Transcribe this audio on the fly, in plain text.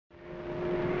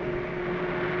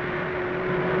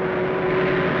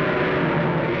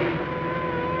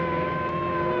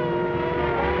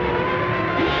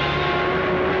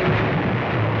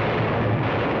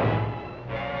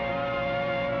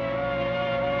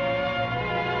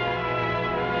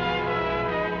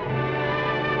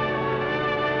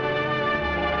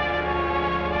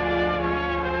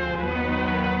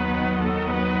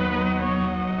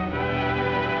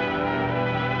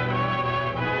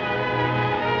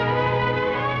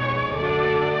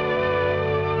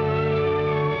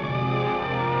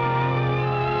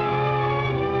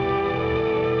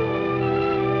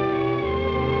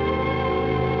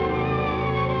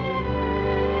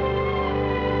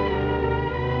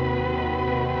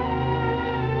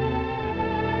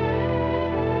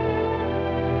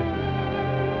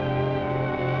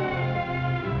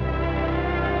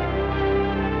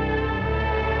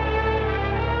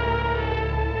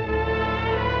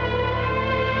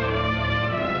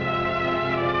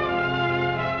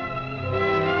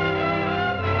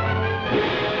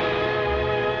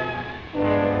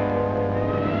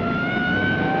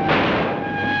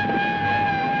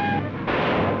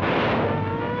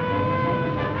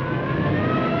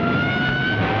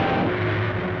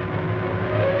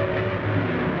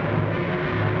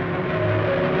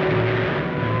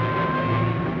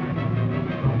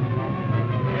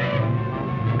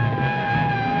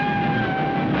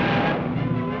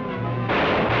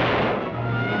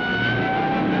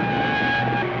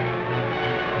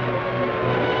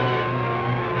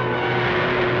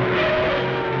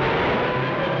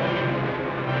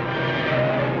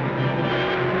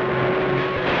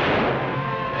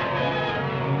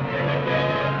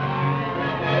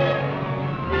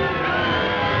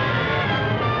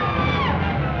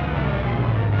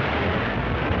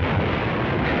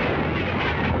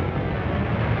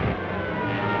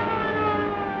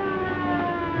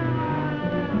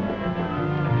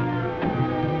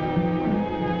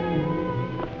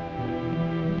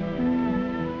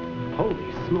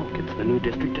the new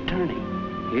district attorney.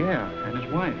 Yeah, and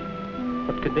his wife.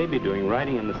 What could they be doing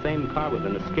riding in the same car with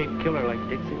an escaped killer like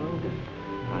Dixie Logan?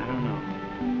 I don't know.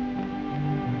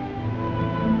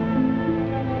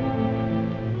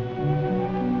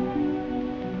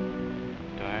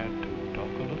 Tired to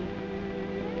talk a little?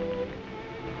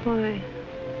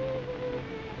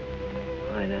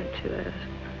 Why don't you ask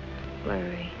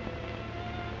Larry?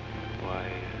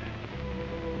 Why,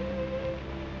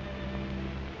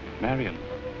 Marion.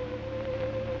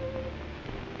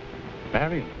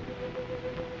 Marion.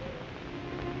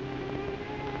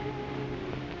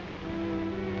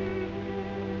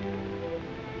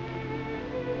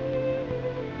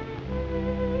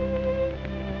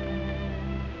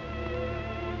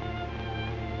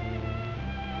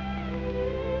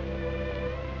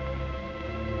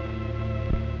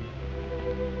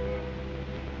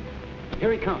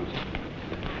 Here he comes.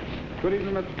 Good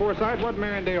evening, Mr. Forsythe. What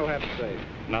Marion Dale have to say?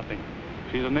 Nothing.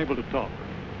 She's unable to talk.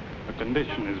 Her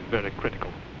condition is very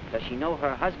critical. Does she know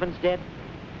her husband's dead?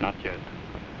 Not yet.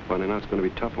 Finding out's going to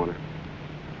be tough on her.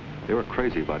 They were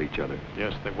crazy about each other.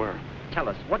 Yes, they were. Tell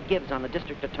us, what gives on the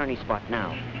district attorney spot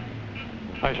now?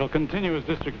 I shall continue as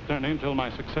district attorney until my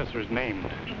successor is named.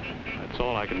 That's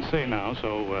all I can say now,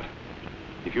 so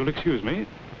if you'll excuse me.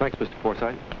 Thanks, Mr.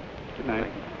 Forsythe. Good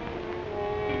night.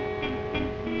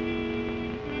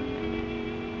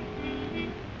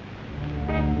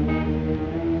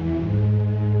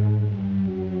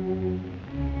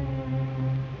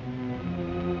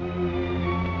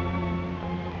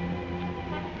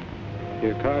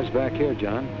 Your car's back here,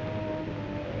 John.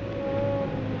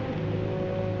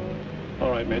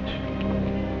 All right, Mitch.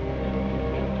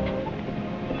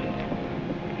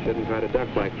 Shouldn't try to duck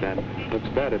like that. Looks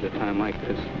bad at a time like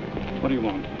this. What do you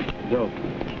want? Dope.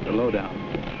 The lowdown.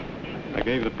 I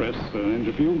gave the press an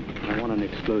interview. I want an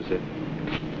exclusive.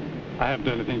 I haven't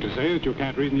anything to say that you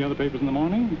can't read in the other papers in the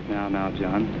morning. Now,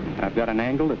 John. I've got an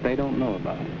angle that they don't know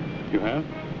about. You have?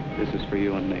 This is for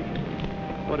you and me.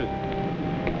 What is it?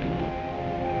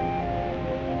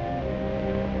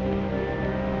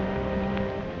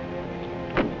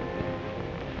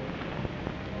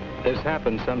 This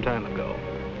happened some time ago.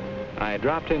 I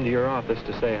dropped into your office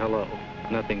to say hello.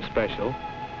 Nothing special.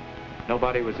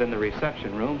 Nobody was in the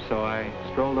reception room, so I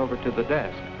strolled over to the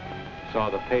desk. Saw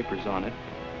the papers on it.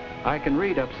 I can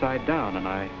read upside down, and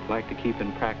I like to keep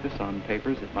in practice on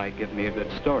papers that might give me a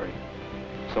good story.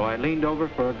 So I leaned over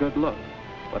for a good look,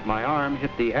 but my arm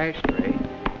hit the ashtray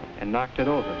and knocked it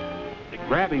over.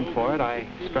 Grabbing for it, I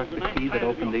struck the key that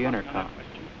opened the intercom.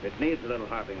 It needs a little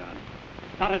harping on.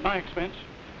 Not at my expense.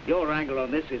 Your angle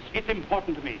on this is... It's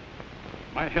important to me.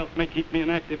 My health may keep me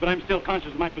inactive, but I'm still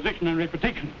conscious of my position and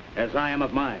reputation. As I am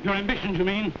of mine. Your ambitions, you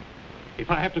mean?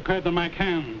 If I have to curb them, I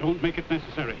can. Don't make it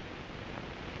necessary.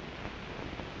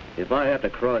 If I have to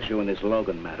cross you in this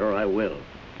Logan matter, I will.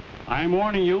 I'm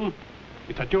warning you.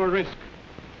 It's at your risk.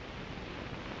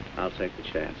 I'll take the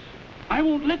chance. I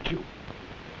won't let you.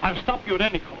 I'll stop you at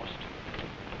any cost.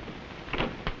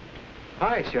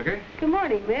 Hi, Sugar. Good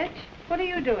morning, Mitch. What are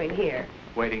you doing here?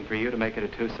 Waiting for you to make it a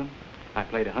twosome. I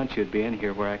played a hunch you'd be in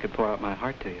here where I could pour out my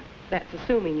heart to you. That's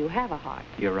assuming you have a heart.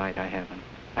 You're right, I haven't.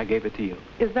 I gave it to you.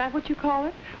 Is that what you call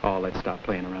it? Oh, let's stop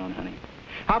playing around, honey.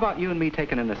 How about you and me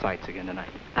taking in the sights again tonight?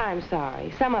 I'm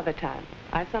sorry. Some other time.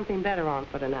 I've something better on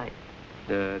for tonight.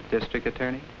 The district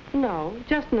attorney? No,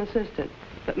 just an assistant.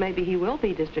 But maybe he will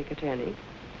be district attorney.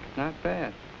 Not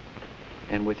bad.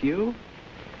 And with you,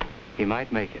 he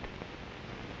might make it.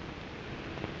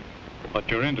 What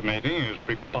you're intimating is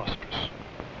preposterous.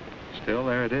 Still,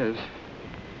 there it is.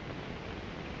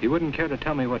 You wouldn't care to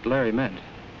tell me what Larry meant?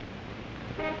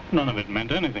 None of it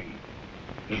meant anything.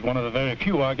 It was one of the very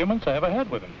few arguments I ever had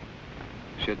with him.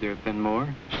 Should there have been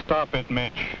more? Stop it,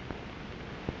 Mitch.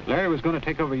 Larry was going to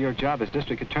take over your job as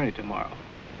district attorney tomorrow.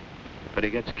 But he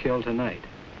gets killed tonight.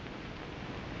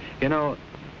 You know,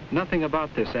 nothing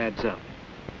about this adds up.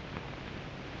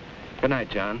 Good night,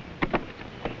 John.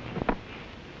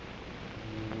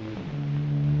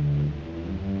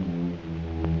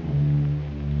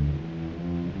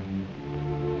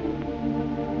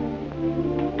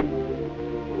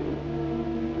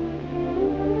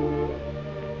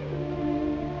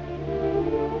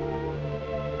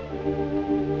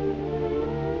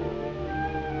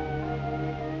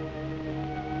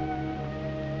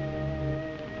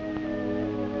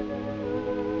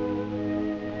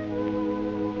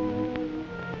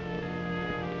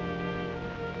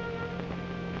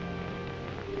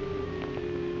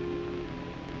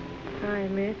 Hi,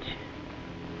 Mitch.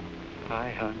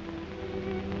 Hi, hon.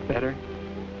 Better?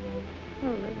 A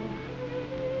little.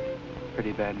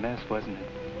 Pretty bad mess, wasn't it?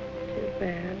 Too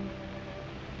bad.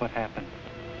 What happened?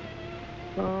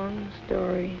 Long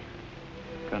story.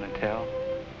 Gonna tell?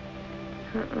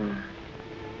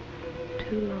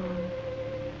 Too long.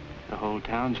 The whole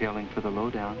town's yelling for the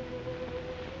lowdown.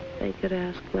 They could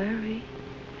ask Larry.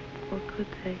 Or could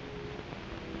they?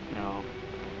 No.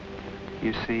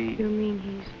 You see... You mean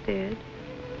he's dead?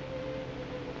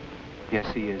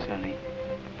 Yes, he is, honey.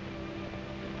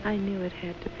 I knew it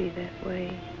had to be that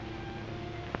way.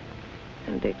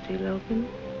 And Dixie Logan?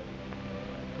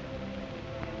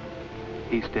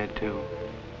 He's dead, too.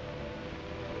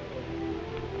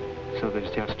 So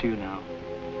there's just you now.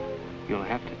 You'll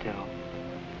have to tell.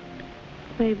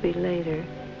 Maybe later.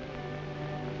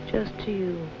 Just to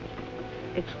you.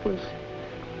 Exclusive.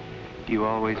 You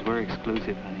always were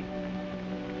exclusive, honey.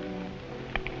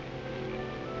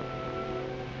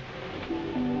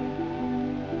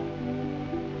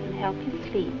 And help you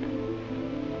sleep.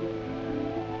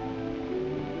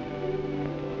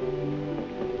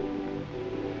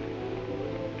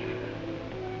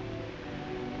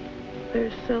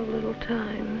 There's so little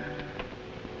time.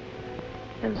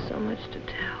 And so much to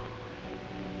tell.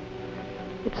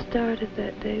 It started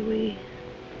that day we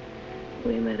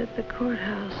met at the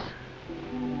courthouse.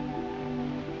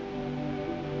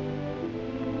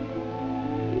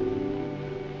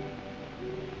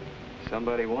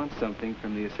 Somebody wants something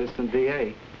from the assistant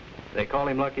DA. They call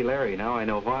him Lucky Larry. Now I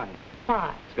know why.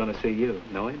 Why? He's going to see you.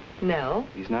 Know him? No,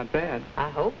 He's not bad. I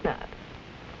hope not.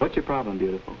 What's your problem,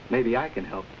 beautiful? Maybe I can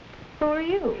help. Who are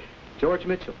you? George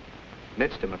Mitchell.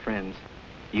 Mitch to my friends.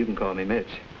 You can call me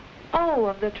Mitch. Oh,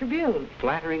 of the Tribune.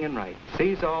 Flattering and right.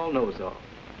 Sees all, knows all.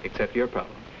 Except your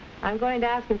problem. I'm going to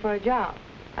ask him for a job.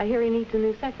 I hear he needs a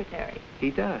new secretary.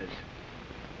 He does.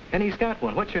 And he's got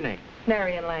one. What's your name?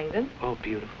 Marion Langdon. Oh,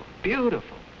 beautiful.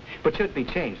 Beautiful. But should be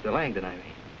changed. The Langdon, I mean.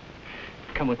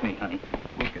 Come with me, honey.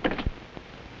 Look at that.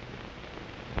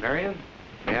 Marion,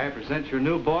 may I present your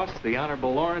new boss, the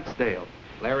Honorable Lawrence Dale.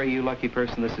 Larry, you lucky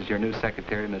person, this is your new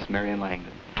secretary, Miss Marion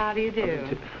Langdon. How do you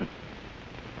do?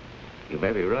 You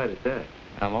may be right at that.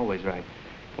 I'm always right.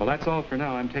 Well, that's all for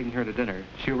now. I'm taking her to dinner.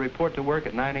 She'll report to work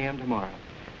at 9 a.m. tomorrow.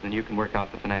 Then you can work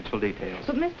out the financial details.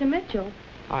 But Mr. Mitchell.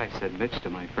 I said Mitch to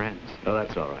my friends. No,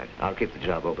 that's all right. I'll keep the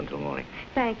job open till morning.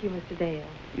 Thank you, Mr. Dale.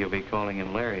 You'll be calling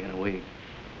him Larry in a week.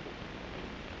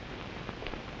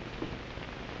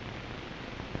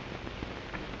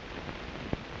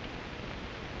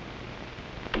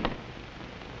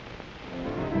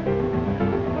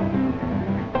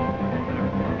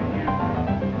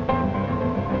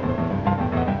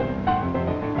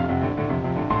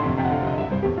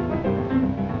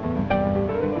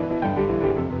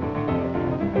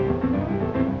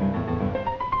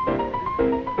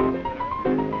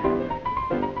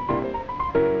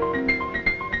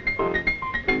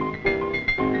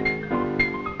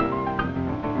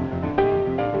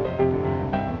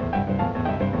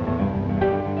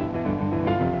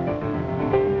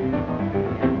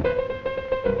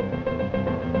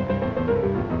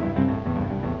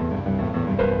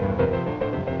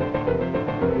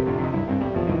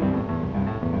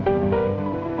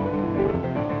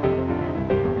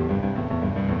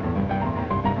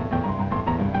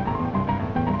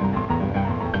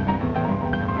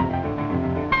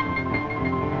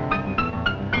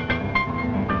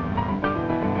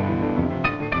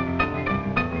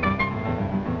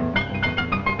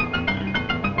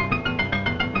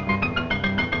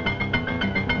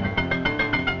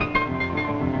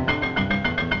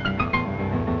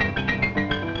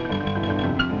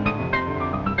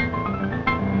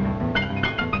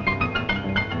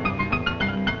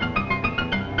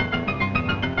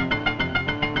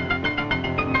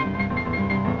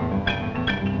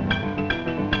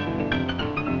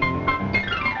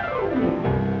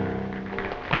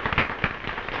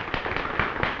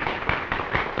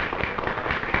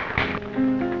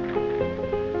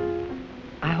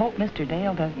 Mr.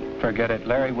 Dale doesn't... Forget it.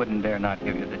 Larry wouldn't dare not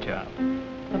give you the job.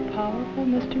 The powerful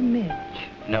Mr. Mitch.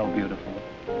 No, beautiful.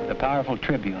 The powerful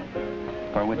Tribune,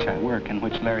 for which I work and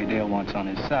which Larry Dale wants on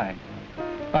his side.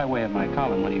 By way of my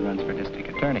column when he runs for district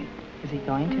attorney. Is he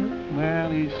going to?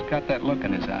 Well, he's got that look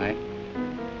in his eye.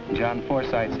 John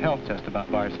Forsythe's health just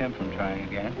about bars him from trying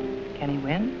again. Can he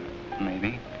win?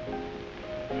 Maybe.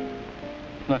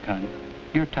 Look, hon,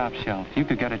 you're top shelf. You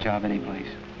could get a job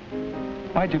anyplace.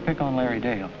 Why'd you pick on Larry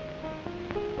Dale?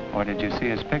 Or did you see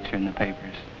his picture in the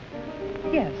papers?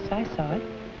 Yes, I saw it.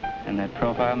 And that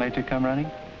profile made you come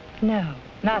running? No,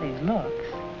 not his looks.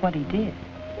 What he did.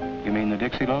 You mean the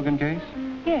Dixie Logan case?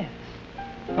 Yes.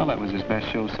 Well, that was his best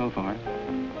show so far.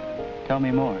 Tell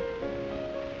me more.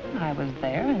 I was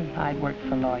there, and I'd worked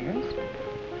for lawyers.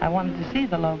 I wanted to see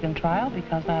the Logan trial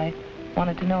because I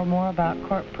wanted to know more about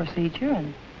court procedure,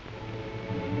 and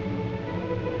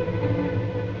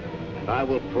I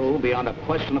will prove beyond a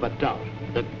question of a doubt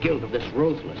the guilt of this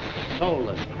ruthless,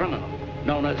 soulless criminal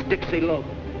known as Dixie Logan.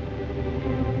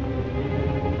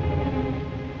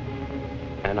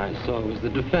 And I saw it was the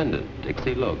defendant,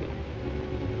 Dixie Logan.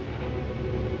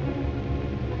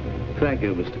 Thank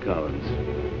you, Mr. Collins.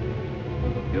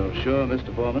 You're sure,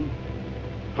 Mr. Foreman?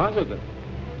 Positive.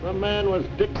 The man was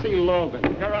Dixie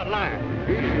Logan. You're a liar.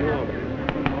 Easy, Logan.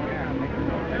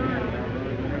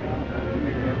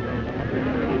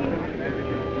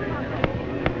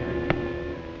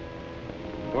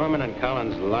 Foreman and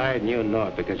Collins lied, and you know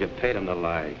it because you paid them to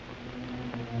lie.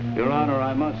 Your Honor,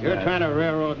 I must You're add... trying to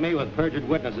railroad me with perjured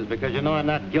witnesses because you know I'm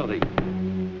not guilty.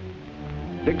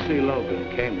 Dixie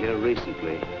Logan came here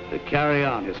recently to carry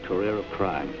on his career of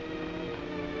crime.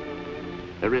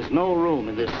 There is no room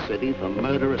in this city for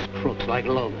murderous crooks like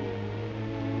Logan.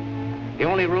 The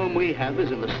only room we have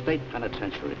is in the state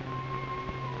penitentiary.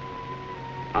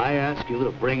 I ask you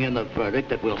to bring in the verdict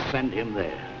that will send him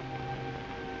there.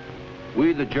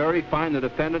 We, the jury, find the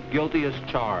defendant guilty as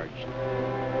charged.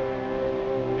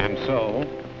 And so,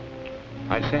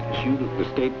 I sentence you to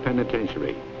the state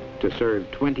penitentiary to serve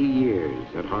 20 years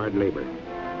at hard labor.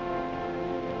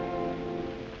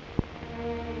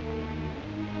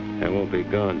 I won't be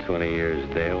gone 20 years,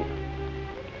 Dale.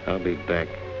 I'll be back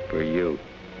for you.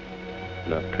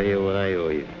 And I'll pay you what I owe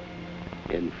you.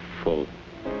 In full.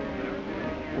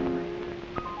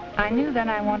 I knew then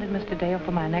I wanted Mr. Dale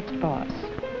for my next boss.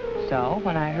 So,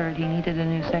 when I heard he needed a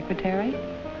new secretary,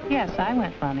 yes, I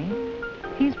went running.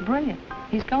 He's brilliant.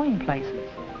 He's going places.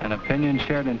 An opinion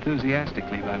shared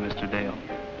enthusiastically by Mr. Dale.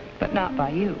 But not by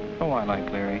you. Oh, I like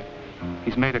Larry.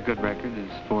 He's made a good record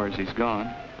as far as he's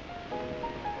gone.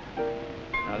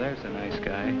 Now, there's a nice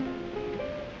guy.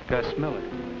 Gus Miller.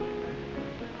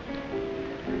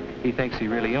 He thinks he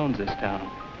really owns this town,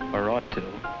 or ought to.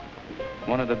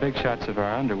 One of the big shots of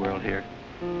our underworld here.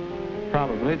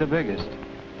 Probably the biggest.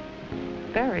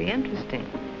 Very interesting.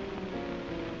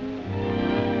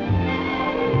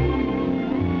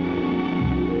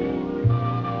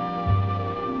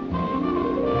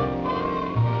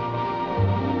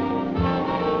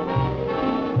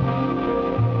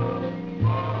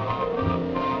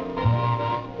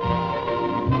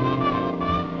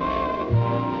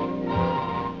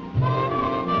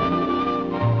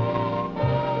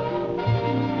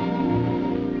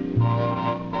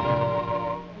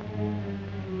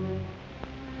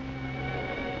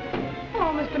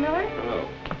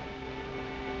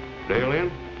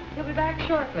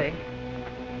 Shortly.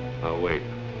 I'll wait.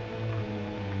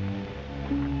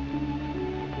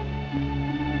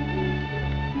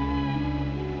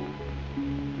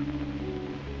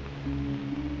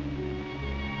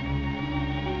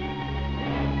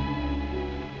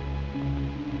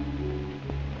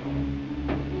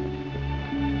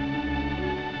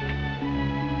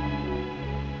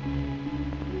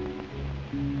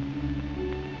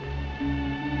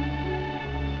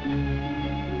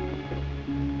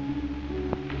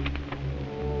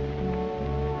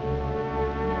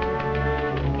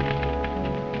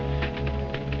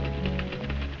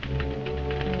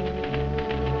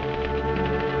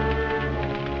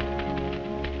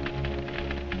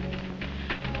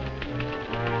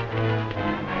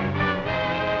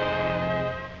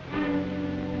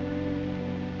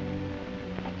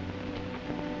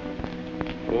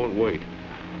 Wait.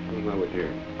 I'm over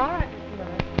here. All right, Mr.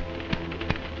 Miller.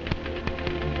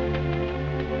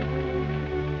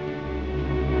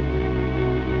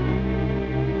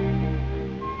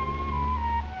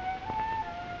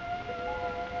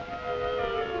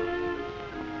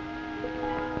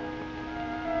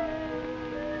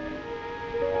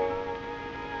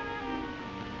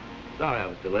 Sorry I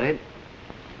was delayed.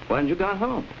 Why hadn't you gone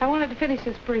home? I wanted to finish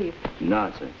this brief.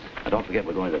 Nonsense. Now, don't forget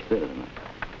we're going to the theater tonight.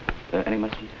 Any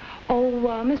messages? Oh,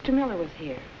 Mr. Miller was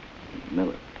here.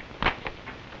 Miller.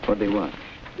 What did he want?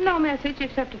 No message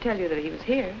except to tell you that he was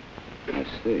here. I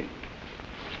see.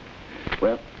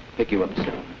 Well, pick you up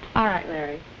soon. All right,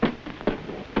 Larry.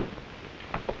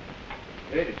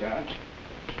 Hey, Josh.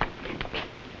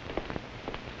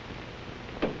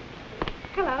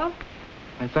 Hello.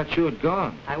 I thought you had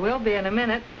gone. I will be in a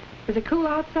minute. Is it cool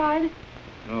outside?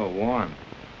 Oh, warm.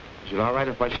 Is it all right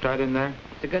if I start in there?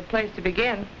 It's a good place to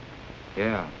begin.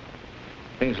 Yeah.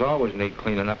 Things always need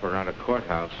cleaning up around a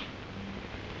courthouse.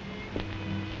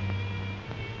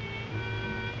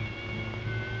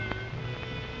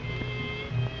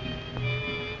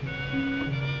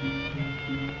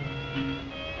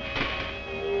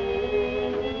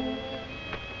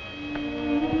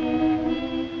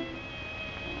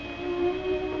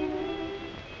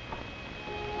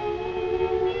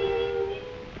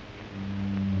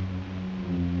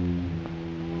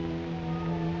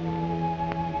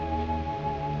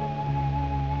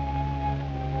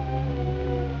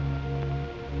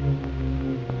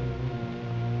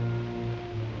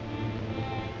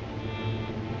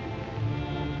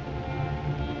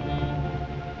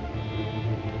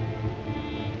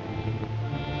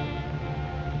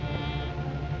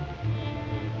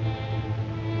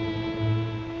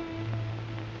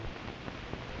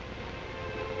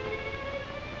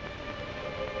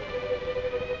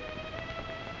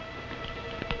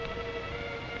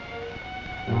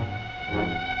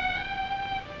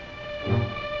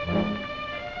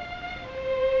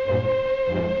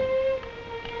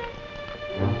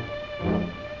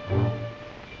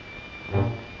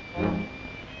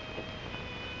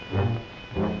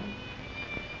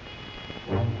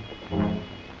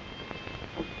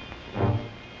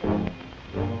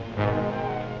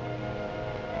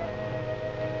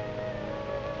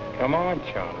 Come on,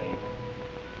 Charlie.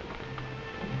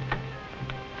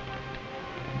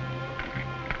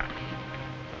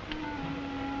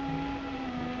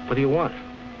 What do you want?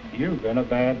 You've been a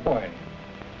bad boy.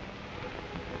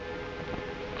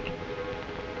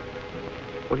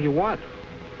 What do you want?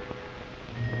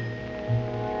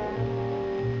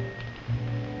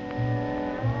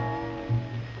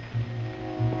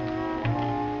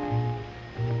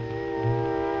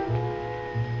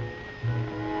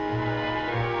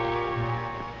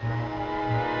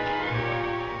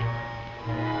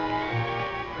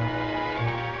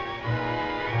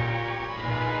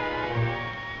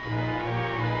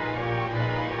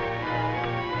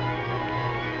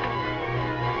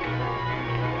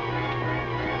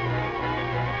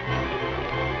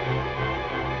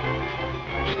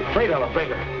 $3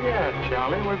 bigger. Yeah,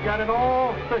 Charlie, we've got it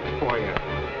all fixed for you.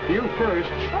 You first.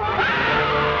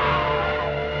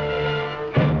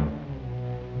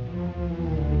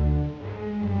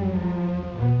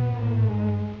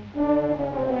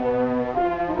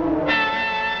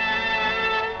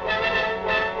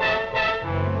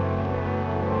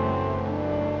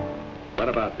 What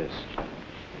about this?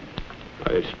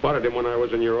 I spotted him when I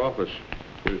was in your office.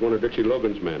 He was one of Dixie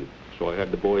Logan's men, so I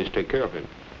had the boys take care of him.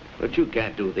 But you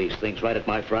can't do these things right at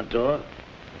my front door.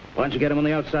 Why don't you get him on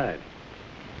the outside?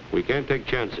 We can't take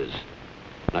chances.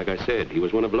 Like I said, he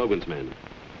was one of Logan's men.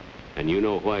 And you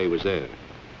know why he was there.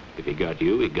 If he got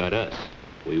you, he got us.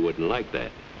 We wouldn't like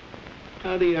that.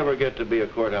 How'd he ever get to be a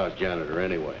courthouse janitor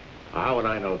anyway? How would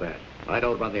I know that? I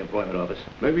don't run the employment office.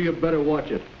 Maybe you better watch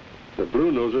it. The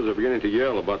Blue Noses are beginning to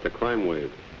yell about the crime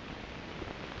wave.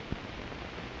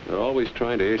 They're always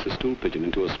trying to ace a stool pigeon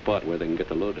into a spot where they can get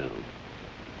the lowdown.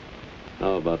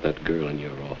 How about that girl in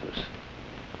your office?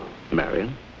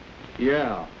 Marion?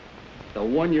 Yeah, the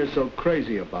one you're so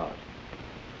crazy about.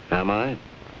 Am I?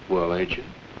 Well, ain't you?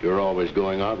 You're always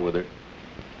going out with her.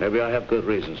 Maybe I have good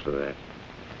reasons for that.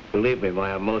 Believe me,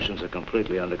 my emotions are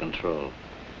completely under control.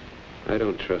 I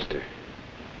don't trust her.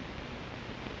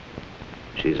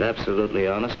 She's absolutely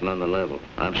honest and on the level.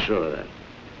 I'm sure of that.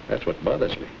 That's what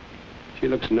bothers me. She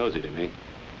looks nosy to me.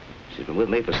 She's been with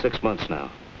me for 6 months now.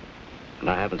 And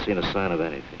I haven't seen a sign of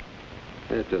anything.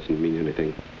 That doesn't mean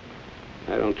anything.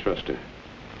 I don't trust her.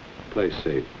 Play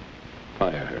safe.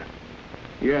 Fire her.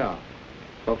 Yeah,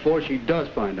 before she does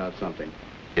find out something.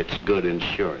 It's good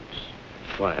insurance.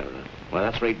 Fire her? Well,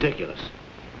 that's ridiculous.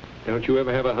 Don't you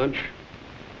ever have a hunch?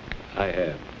 I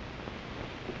have.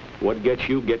 What gets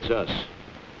you gets us.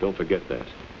 Don't forget that.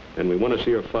 And we want to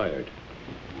see her fired.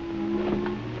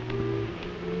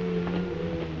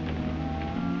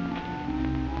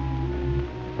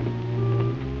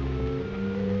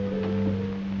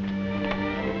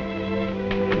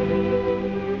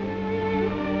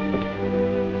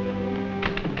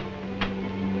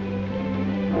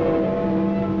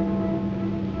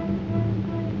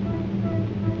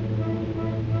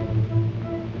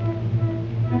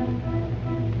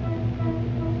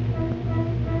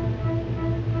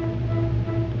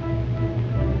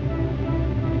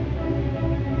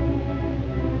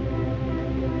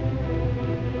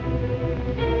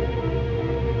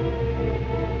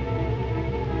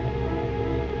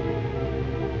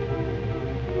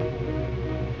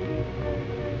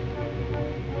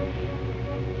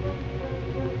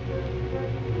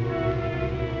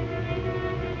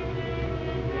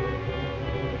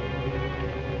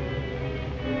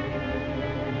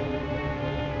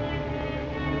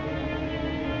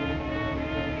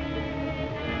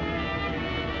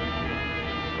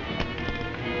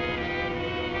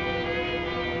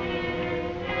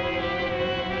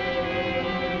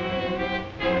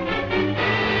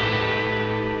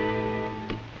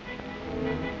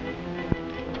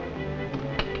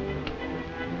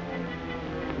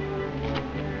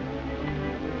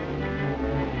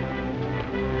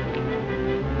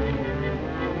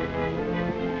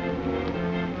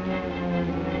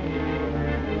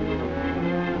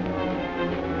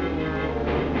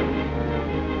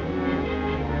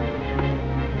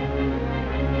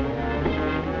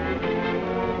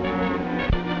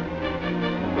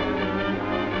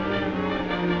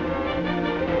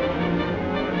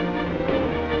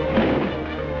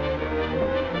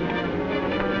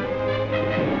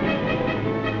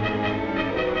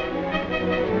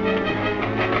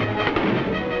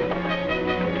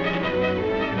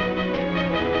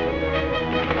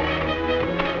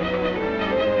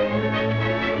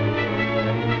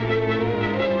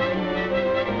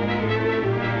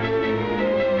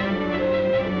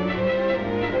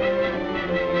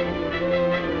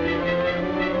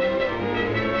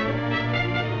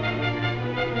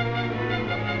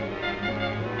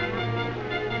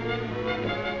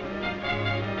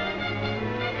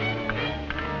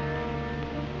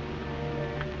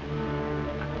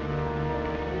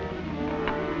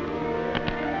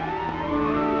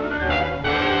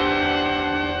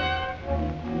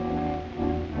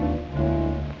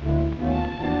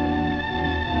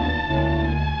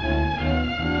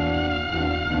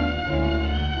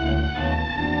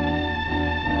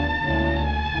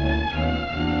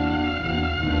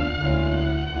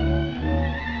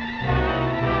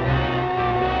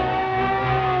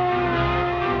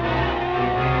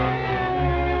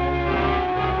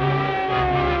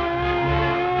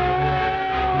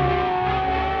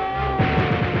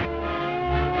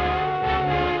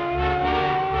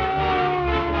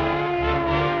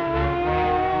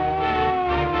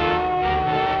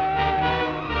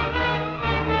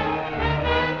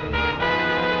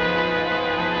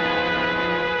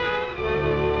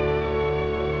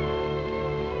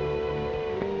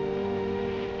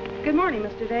 Good morning,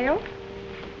 Mr. Dale.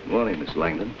 Morning, Miss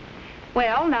Langdon.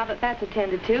 Well, now that that's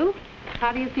attended to,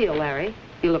 how do you feel, Larry?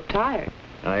 You look tired.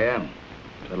 I am.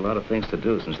 I've had a lot of things to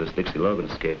do since this Dixie Logan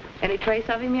escape. Any trace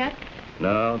of him yet?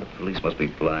 No, the police must be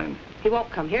blind. He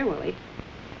won't come here, will he?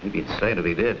 He'd be insane if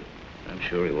he did. I'm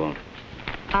sure he won't.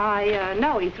 I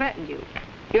know he threatened you.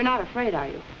 You're not afraid, are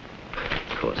you?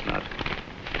 Of course not.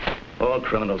 All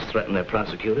criminals threaten their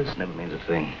prosecutors. Never means a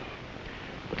thing.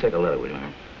 We'll take a letter, will you,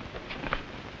 ma'am?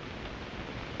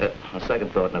 On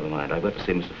second thought, never mind. I've got to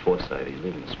see Mr. Forsythe. He's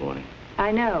leaving this morning.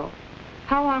 I know.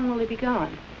 How long will he be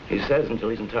gone? He says until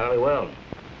he's entirely well.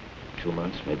 2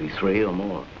 months, maybe 3 or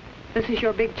more. This is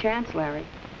your big chance, Larry.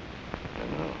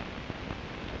 I know.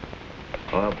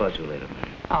 Oh, I'll buzz you later,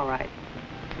 ma'am. All right.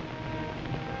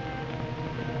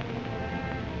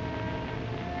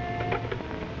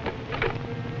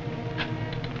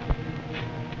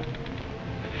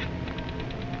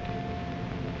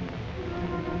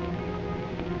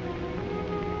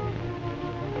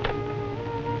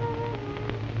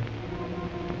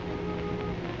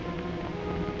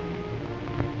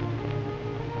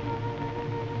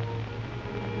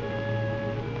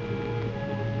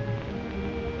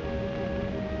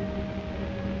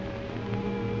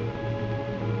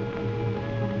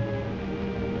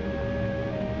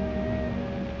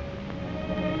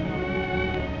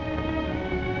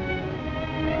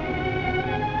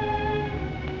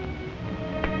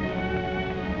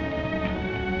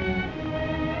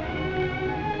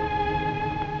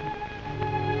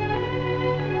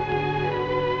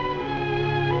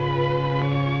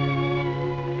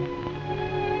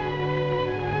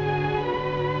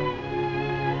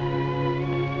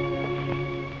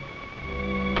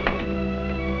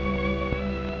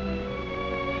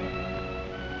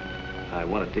 I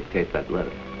want to dictate that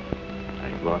letter. I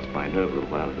lost my nerve a little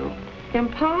while ago.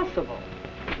 Impossible.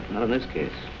 Not in this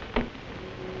case.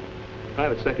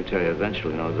 Private secretary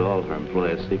eventually knows all her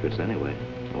employers' secrets anyway.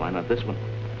 So why not this one?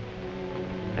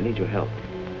 I need your help.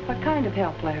 What kind of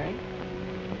help, Larry?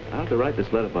 I'll have to write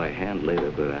this letter by hand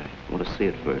later, but I want to see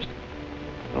it first.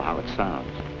 Know how it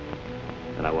sounds.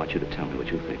 And I want you to tell me what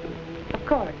you think of it. Of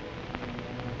course.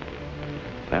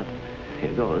 Well,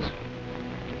 here goes.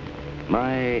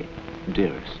 My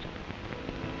dearest,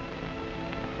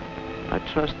 I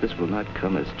trust this will not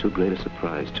come as too great a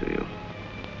surprise to you.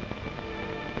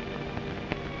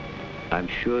 I'm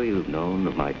sure you've known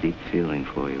of my deep feeling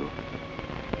for you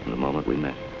from the moment we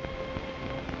met.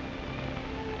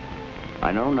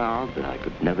 I know now that I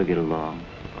could never get along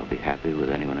or be happy with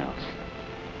anyone else.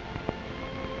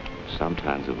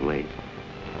 Sometimes of late,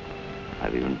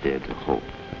 I've even dared to hope.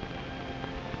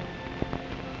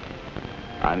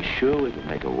 I'm sure we could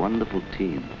make a wonderful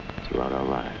team throughout our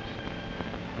lives.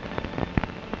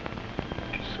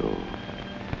 So,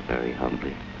 very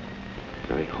humbly,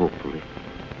 very hopefully,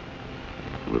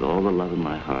 and with all the love in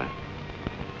my heart,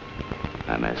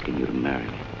 I'm asking you to marry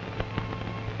me.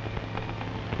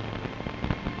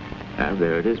 And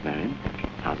there it is, Marion.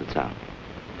 How's it sound?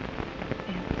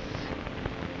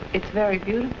 It's very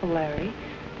beautiful, Larry.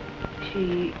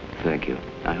 Thank you.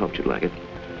 I hoped you'd like it.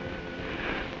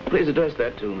 Please address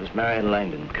that to Miss Marion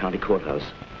Langdon, County Courthouse.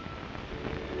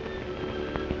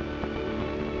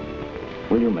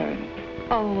 Will you marry me?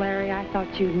 Oh, Larry, I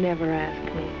thought you'd never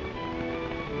ask me.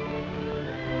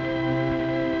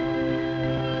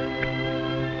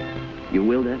 You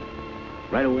will, then?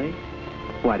 Right away?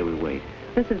 Why do we wait?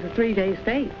 This is a 3-day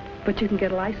stay, but you can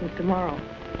get a license tomorrow.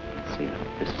 Let's see,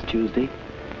 this is Tuesday.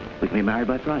 We can be married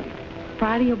by Friday.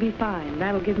 Friday will be fine.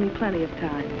 That'll give me plenty of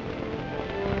time.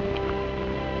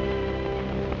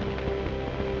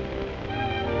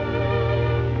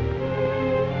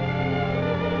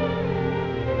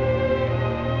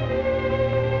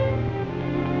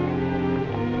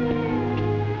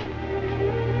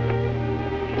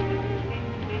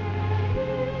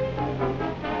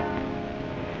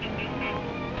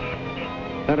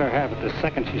 Let her have it the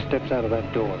second she steps out of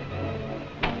that door.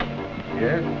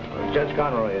 Yes? Judge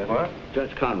Conroy, what?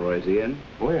 Judge Conroy, is he in?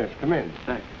 Oh, yes, come in.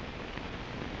 Thanks.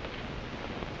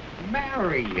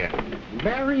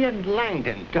 Marion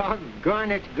Langdon.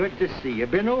 Doggone, it's good to see you.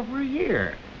 Been over a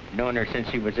year. Known her since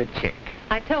she was a chick.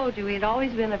 I told you he'd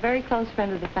always been a very close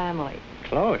friend of the family.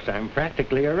 Close. I'm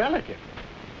practically a relative.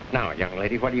 Now, young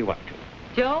lady, what are you up to?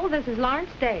 Joe, this is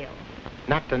Lawrence Dale.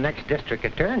 Not the next district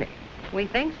attorney. We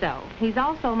think so. He's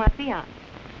also my fiancé.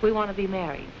 We want to be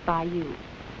married by you.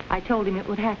 I told him it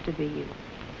would have to be you.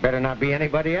 Better not be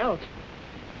anybody else.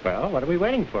 Well, what are we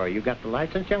waiting for? You got the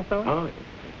license, young fellow? Oh,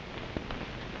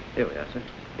 here we are, sir.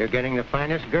 You're getting the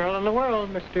finest girl in the world,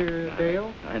 Mr.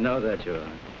 Dale. I know that, Your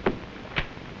Honor.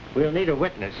 We'll need a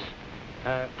witness.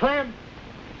 Clem!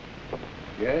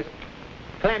 Yes?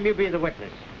 Clem, you be the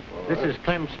witness. This is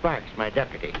Clem Sparks, my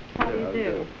deputy. How do you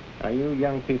do? Are you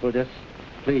young people just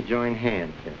please join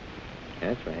hands?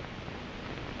 That's right.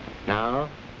 Now,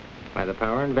 by the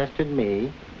power invested in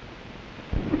me...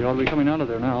 You ought to be coming out of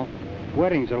there now.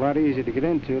 Wedding's a lot easier to get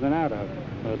into than out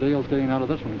of. Dale's getting out of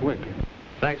this one quick.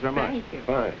 Thanks very much. Thank you.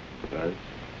 Fine. Well,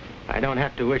 I don't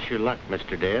have to wish you luck,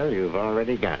 Mr. Dale. You've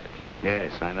already got it.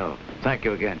 Yes, I know. Thank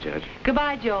you again, Judge.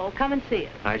 Goodbye, Joel. Come and see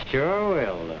us. I sure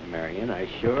will, Marion. I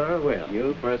sure will.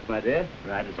 You first, my dear.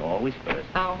 Right is always first.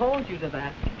 I'll hold you to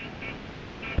that.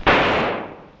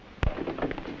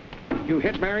 You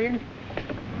hit Marion?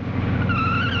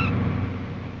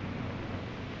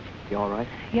 You all right?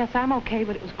 Yes, I'm okay,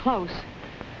 but it was close.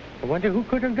 I wonder who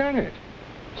could have done it.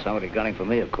 Somebody gunning for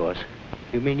me, of course.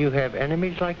 You mean you have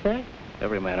enemies like that?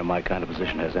 Every man in my kind of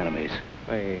position has enemies.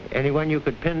 Why, anyone you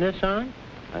could pin this on?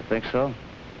 I think so.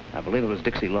 I believe it was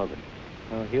Dixie Logan.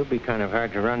 Well, he'll be kind of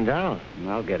hard to run down.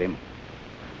 I'll get him.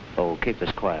 Oh, keep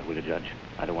this quiet, will you, Judge?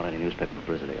 I don't want any newspaper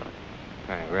publicity on it.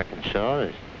 I reckon so.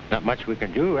 There's not much we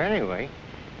can do anyway.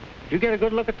 Did you get a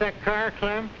good look at that car,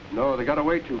 Clem? No, they got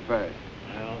away too fast.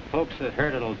 Well, folks that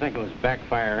heard it'll think it was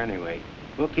backfire anyway.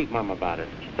 We'll keep mum about it.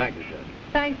 Thank you, Judge.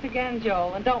 Thanks again,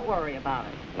 Joel, and don't worry about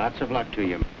it. Lots of luck to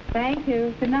you. Thank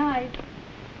you. Good night.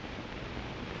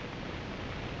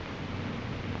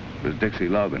 It was Dixie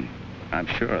Logan. I'm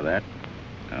sure of that.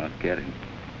 I'll get him.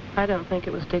 I don't think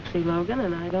it was Dixie Logan,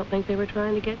 and I don't think they were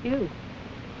trying to get you.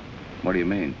 What do you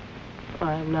mean?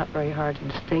 I'm not very hard to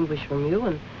distinguish from you,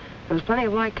 and there was plenty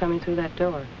of light coming through that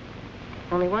door.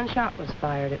 Only one shot was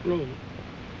fired at me.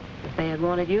 If they had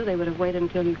wanted you, they would have waited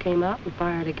until you came out and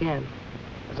fired again,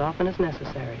 as often as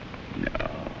necessary. No.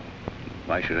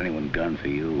 Why should anyone gun for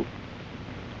you?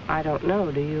 I don't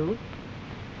know, do you?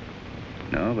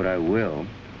 No, but I will.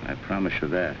 I promise you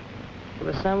that. It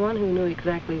was someone who knew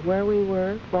exactly where we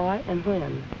were, why, and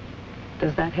when.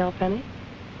 Does that help any?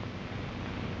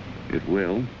 It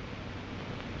will.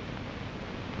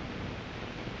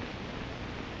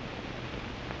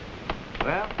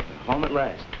 Well, home at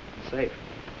last. Safe.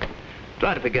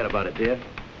 Try to forget about it, dear.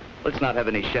 Let's not have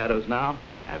any shadows now.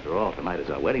 After all, tonight is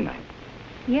our wedding night.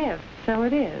 Yes, so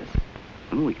it is.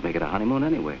 We can make it a honeymoon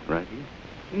anyway, right?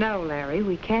 No, Larry,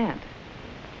 we can't.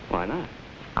 Why not?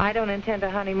 I don't intend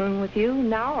a honeymoon with you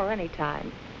now or any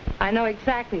time. I know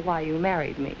exactly why you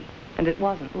married me, and it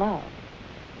wasn't love.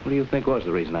 What do you think was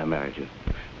the reason I married you?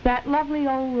 That lovely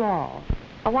old law.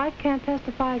 A wife can't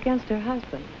testify against her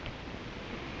husband.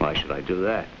 Why should I do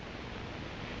that?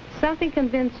 Something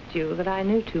convinced you that I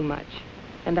knew too much,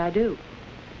 and I do.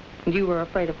 And you were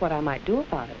afraid of what I might do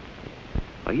about it.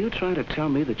 Are you trying to tell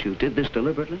me that you did this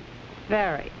deliberately?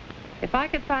 Very. If I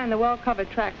could find the well-covered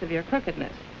tracks of your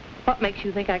crookedness, what makes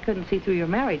you think I couldn't see through your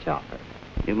marriage offer?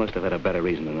 You must have had a better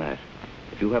reason than that.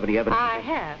 If you have any evidence... I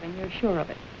have, and you're sure of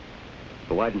it.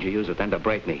 But why didn't you use it then to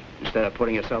break me, instead of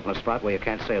putting yourself in a spot where you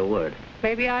can't say a word?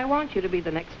 Maybe I want you to be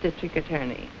the next district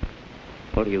attorney.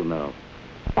 What do you know?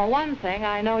 For one thing,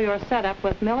 I know your setup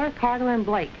with Miller, Carter, and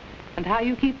Blake, and how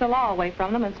you keep the law away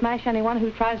from them and smash anyone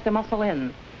who tries to muscle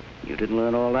in. You didn't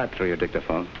learn all that through your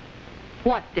dictaphone.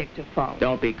 What dictaphone?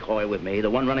 Don't be coy with me. The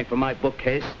one running from my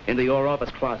bookcase into your office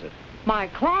closet. My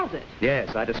closet?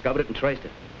 Yes, I discovered it and traced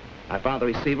it. I found the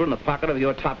receiver in the pocket of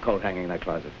your topcoat hanging in that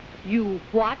closet. You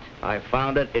what? I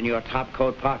found it in your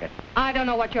topcoat pocket. I don't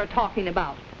know what you're talking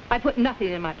about. I put nothing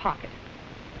in my pocket.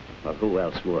 Well, who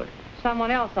else would?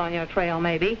 Someone else on your trail,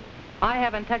 maybe. I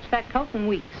haven't touched that coat in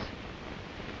weeks.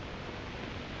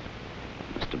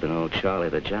 Must have been old Charlie,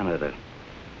 the janitor.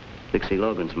 Dixie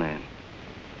Logan's man.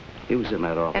 He was in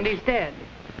that office. And he's dead.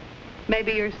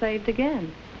 Maybe you're saved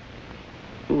again.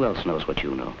 Who else knows what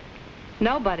you know?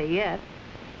 Nobody yet.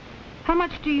 How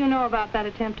much do you know about that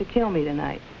attempt to kill me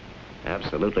tonight?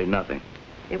 Absolutely nothing.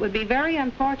 It would be very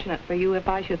unfortunate for you if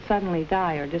I should suddenly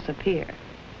die or disappear.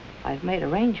 I've made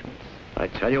arrangements. I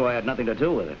tell you I had nothing to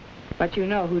do with it. But you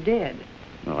know who did.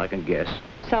 Well, I can guess.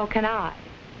 So can I.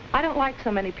 I don't like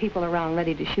so many people around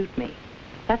ready to shoot me.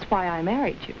 That's why I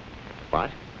married you. What?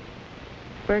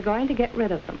 We're going to get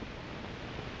rid of them.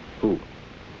 Who?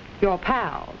 Your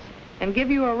pals. And give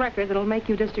you a record that'll make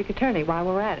you district attorney while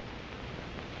we're at it.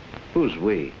 Who's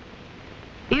we?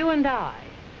 You and I.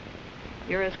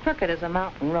 You're as crooked as a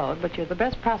mountain road, but you're the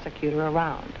best prosecutor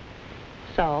around.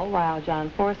 So, while John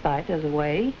Forsythe is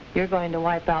away, you're going to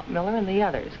wipe out Miller and the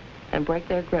others and break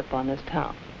their grip on this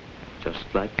town. Just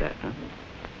like that, huh?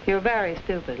 You're very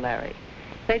stupid, Larry.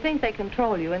 They think they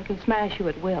control you and can smash you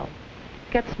at will.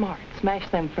 Get smart. Smash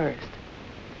them first.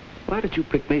 Why did you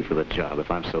pick me for the job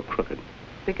if I'm so crooked?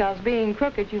 Because being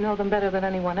crooked, you know them better than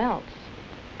anyone else.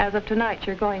 As of tonight,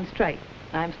 you're going straight.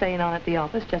 I'm staying on at the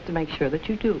office just to make sure that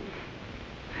you do.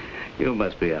 You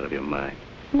must be out of your mind.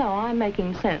 No, I'm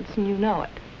making sense, and you know it.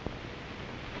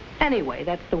 Anyway,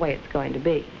 that's the way it's going to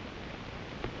be.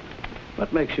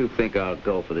 What makes you think I'll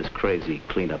go for this crazy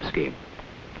cleanup scheme?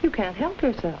 You can't help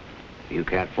yourself. You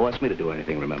can't force me to do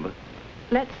anything, remember?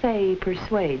 Let's say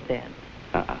persuade, then.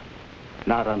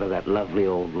 Not under that lovely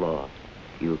old law.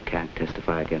 You can't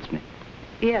testify against me.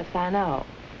 Yes, I know.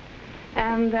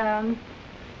 And,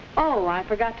 oh, I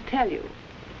forgot to tell you.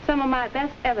 Some of my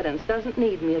best evidence doesn't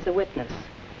need me as a witness.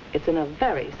 It's in a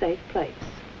very safe place.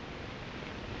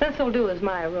 This'll do as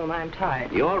my room. I'm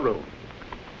tired. Your room?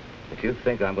 If you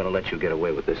think I'm going to let you get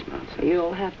away with this nonsense...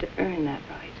 You'll have to earn that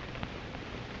right.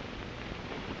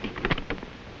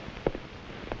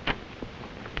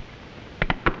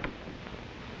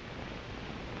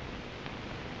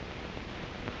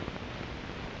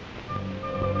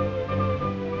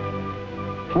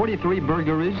 "43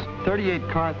 burglaries, 38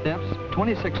 car thefts,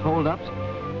 26 holdups,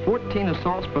 14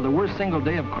 assaults for the worst single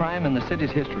day of crime in the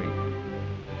city's history."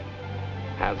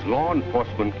 Has law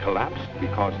enforcement collapsed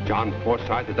because John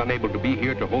Forsythe is unable to be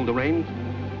here to hold the reins?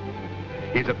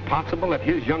 Is it possible that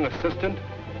his young assistant,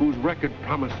 whose record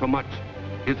promised so much,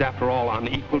 is after all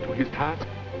unequal to his task?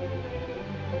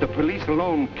 The police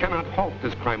alone cannot halt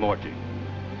this crime orgy.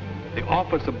 The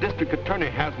office of district attorney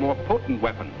has more potent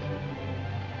weapons.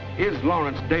 Is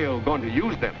Lawrence Dale going to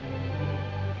use them?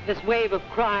 This wave of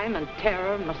crime and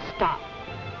terror must stop.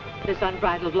 This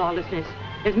unbridled lawlessness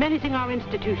is menacing our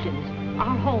institutions,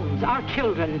 our homes, our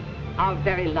children, our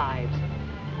very lives.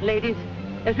 Ladies,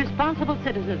 as responsible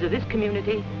citizens of this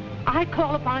community, I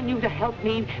call upon you to help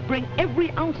me bring every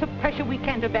ounce of pressure we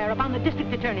can to bear upon the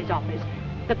district attorney's office,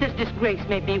 that this disgrace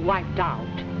may be wiped out.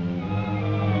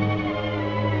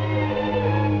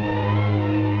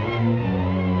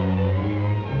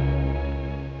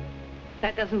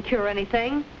 That doesn't cure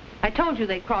anything. I told you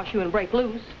they'd cross you and break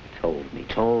loose. Told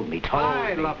me.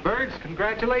 Hi, lovebirds.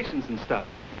 Congratulations and stuff.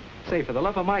 Say, for the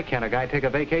love of Mike, can't a guy take a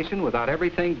vacation without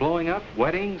everything blowing up?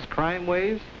 Weddings, crime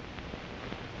waves?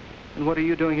 And what are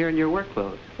you doing here in your work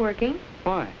clothes? Working.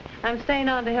 Why? I'm staying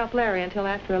on to help Larry until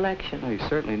after election. Oh, he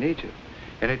certainly needs you.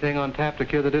 Anything on tap to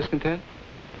cure the discontent?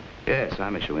 Yes,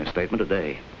 I'm issuing a statement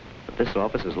today. But this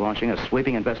office is launching a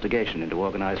sweeping investigation into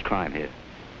organized crime here.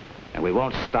 And we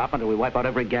won't stop until we wipe out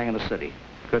every gang in the city.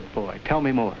 Good boy. Tell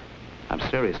me more. I'm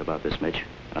serious about this, Mitch.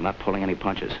 And I'm not pulling any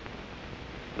punches.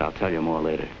 But I'll tell you more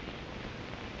later.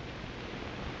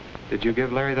 Did you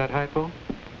give Larry that hypo?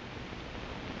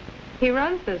 He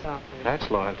runs this office. That's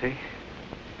loyalty.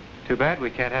 Too bad we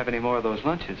can't have any more of those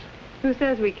lunches. Who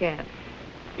says we can't?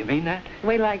 You mean that?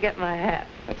 Wait till I get my hat.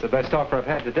 That's the best offer I've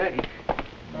had today.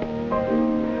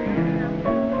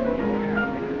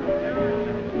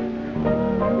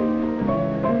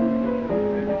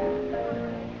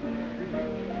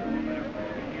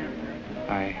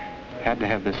 I had to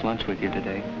have this lunch with you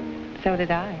today. So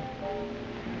did I.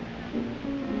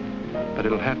 But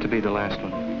it'll have to be the last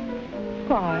one.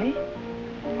 Why?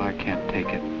 I can't take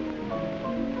it.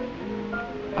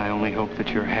 I only hope that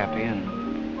you're happy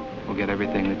and will get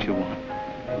everything that you want.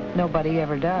 Nobody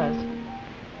ever does.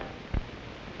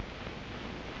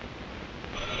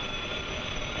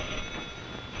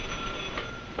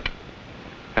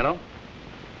 Hello?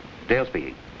 Dale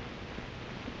speaking.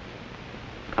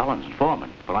 Collins and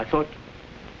Foreman. Well, I thought...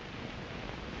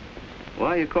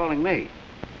 Why are you calling me?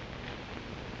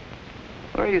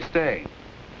 Where are you staying?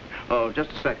 Oh,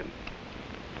 just a second.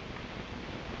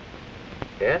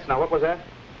 Yes, now what was that?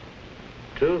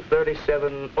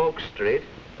 237 Oak Street,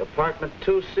 apartment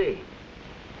 2C.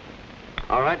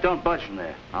 All right, don't budge from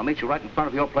there. I'll meet you right in front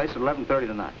of your place at 11:30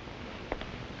 tonight.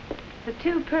 The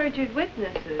two perjured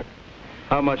witnesses.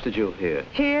 How much did you hear?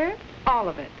 Here? All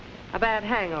of it. A bad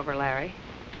hangover, Larry.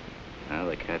 Well,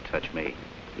 they can't touch me.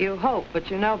 You hope, but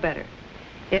you know better.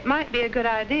 It might be a good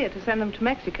idea to send them to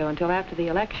Mexico until after the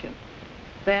election.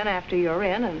 Then, after you're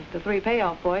in and the three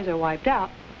payoff boys are wiped out,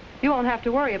 you won't have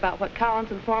to worry about what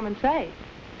Collins and Foreman say.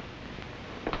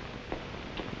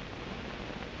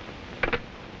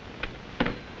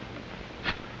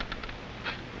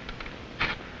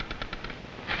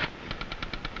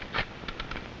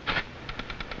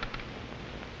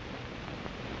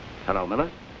 Hello,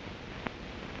 Miller.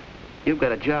 You've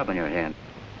got a job on your hand.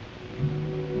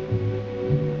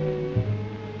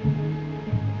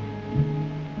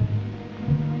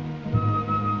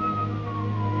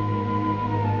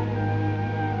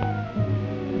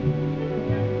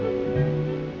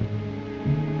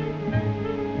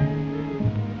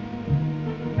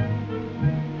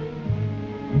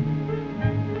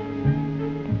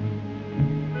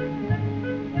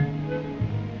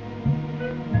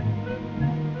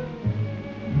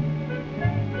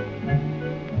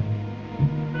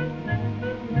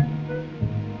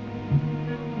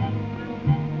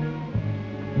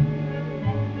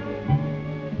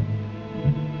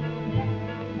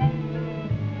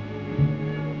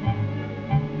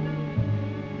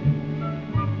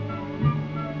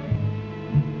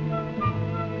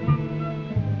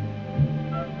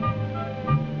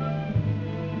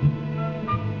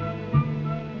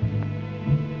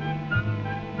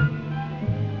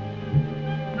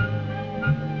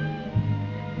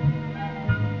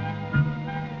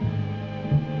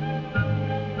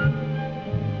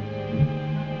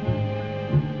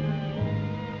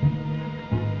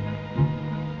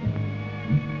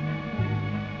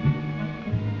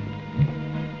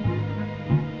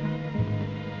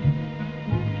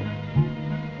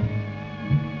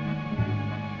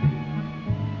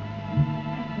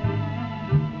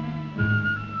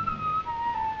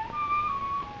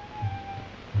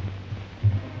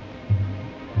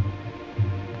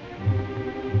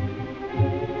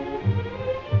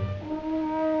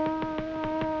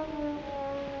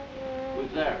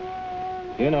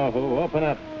 You know who. Open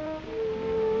up.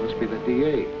 Must be the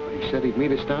DA. He said he'd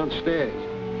meet us downstairs.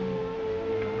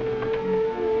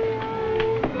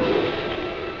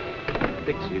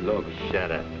 Dixie Loeb, shut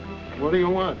up. What do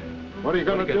you want? What are you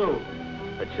gonna do?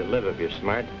 Let you live if you're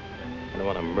smart. I don't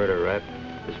want to murder rap.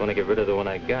 Just want to get rid of the one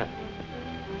I got.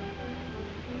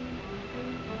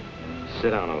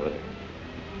 Sit down over there.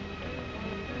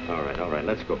 All right,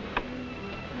 let's go.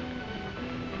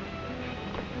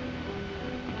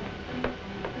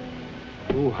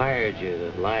 Who hired you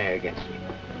to lie against me?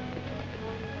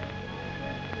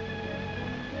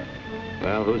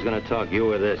 Well, who's gonna talk,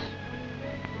 you or this?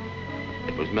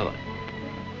 It was Miller.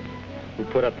 Who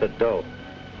put up the dough?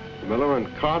 Miller and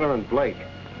Carter and Blake.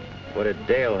 What did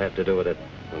Dale have to do with it?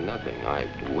 Well, nothing.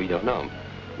 We don't know.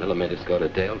 Miller made us go to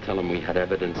Dale, tell him we had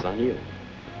evidence on you.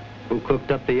 Who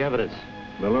cooked up the evidence?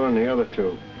 Miller and the other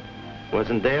two.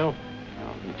 Wasn't Dale?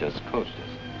 No, he just coached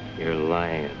us. You're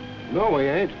lying. No, we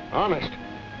ain't. Honest.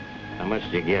 How much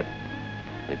did you get?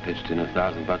 They pitched in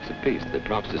 $1,000 apiece. They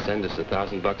promised to send us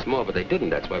 $1,000 more, but they didn't.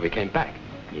 That's why we came back.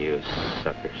 You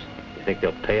suckers. You think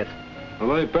they'll pay it?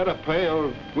 Well, they better pay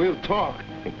or we'll talk.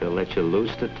 Think they'll let you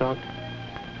loose to talk?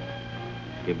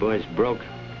 You boys broke?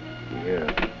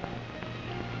 Yeah.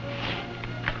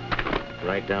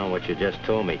 Write down what you just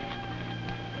told me.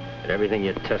 That everything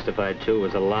you testified to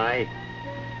was a lie?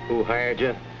 Who hired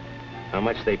you? How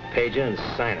much they paid you, and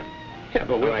sign it. Yeah,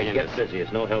 but All right, get busy.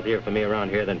 It's no healthier for me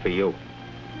around here than for you.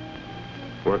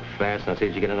 Work fast, and I'll see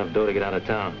if you get enough dough to get out of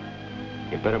town.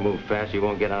 You better move fast, you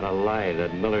won't get out alive.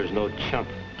 That Miller's no chump.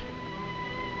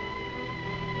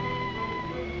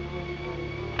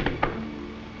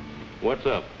 What's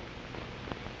up?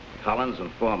 Collins and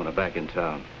Foreman are back in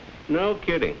town. No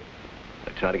kidding.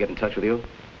 They tried to get in touch with you?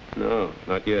 No,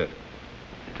 not yet.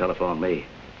 They telephoned me.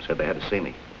 Said they had to see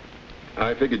me.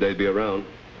 I figured they'd be around.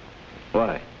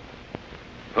 Why?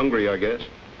 Hungry, I guess.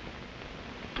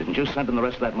 Didn't you send them the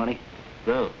rest of that money?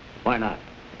 No. Why not?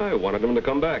 I wanted them to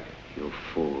come back. You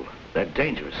fool. They're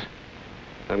dangerous.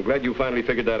 I'm glad you finally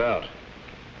figured that out.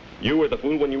 You were the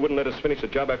fool when you wouldn't let us finish the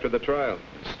job after the trial.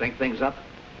 Stink things up?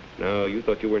 No, you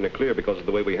thought you were in the clear because of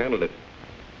the way we handled it.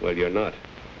 Well, you're not.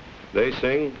 They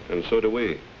sing, and so do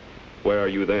we. Where are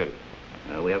you then?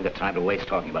 We haven't got time to waste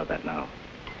talking about that now.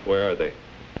 Where are they?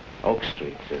 Oak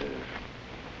Street,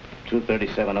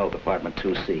 237 Oak, apartment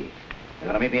 2C. They're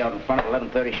gonna meet me out in front at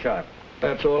 11:30 sharp.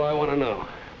 That's all I want to know.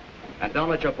 And don't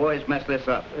let your boys mess this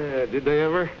up. Did they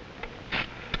ever?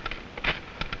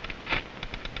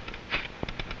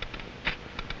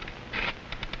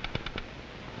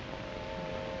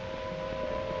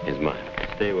 Is mine.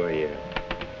 Stay where you are.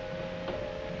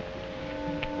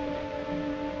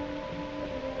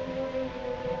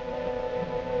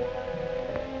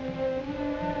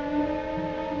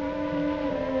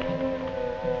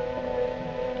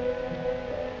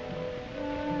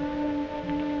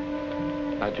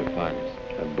 How'd you find us?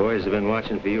 The boys have been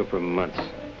watching for you for months.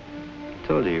 I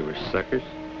told you were suckers.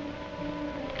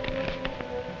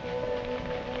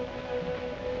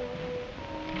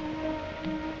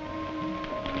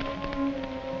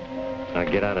 Now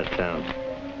get out of town.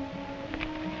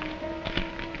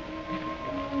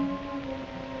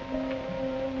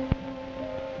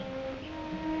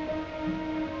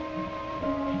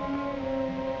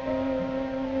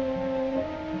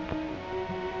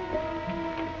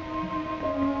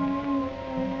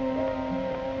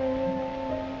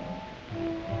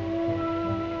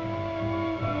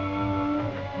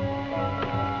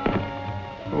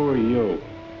 Who are you?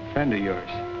 Friend of yours,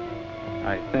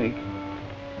 I think.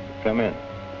 Come in.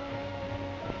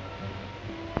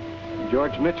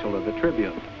 George Mitchell of the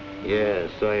Tribune. Yeah,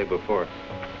 saw you before.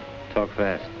 Talk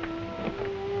fast.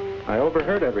 I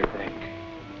overheard everything.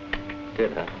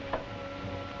 Did, huh?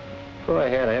 Go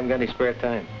ahead, I haven't got any spare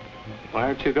time. Why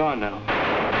aren't you gone now?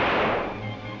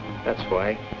 That's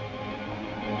why.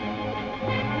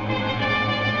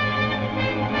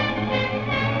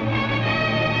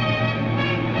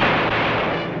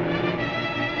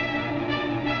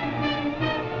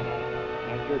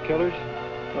 Not your killers?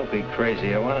 Don't be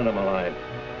crazy. I wanted them alive.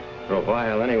 For a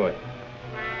while, anyway.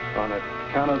 On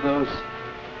account of those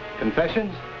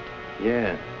confessions?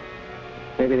 Yeah.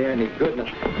 Maybe they aren't any good enough.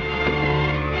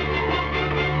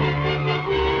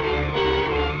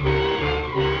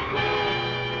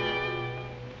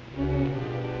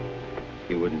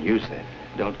 You wouldn't use that.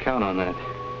 Don't count on that.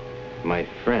 My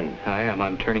friend. I am.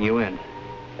 I'm turning you in.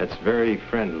 That's very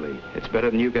friendly. It's better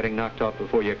than you getting knocked off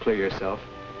before you clear yourself.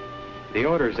 The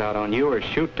orders out on you are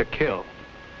shoot to kill.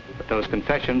 But those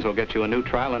confessions will get you a new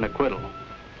trial and acquittal.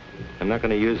 I'm not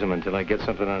going to use them until I get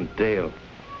something on Dale.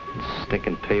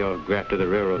 Stinking payoff graft to the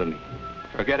railroad and me.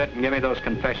 Forget it and give me those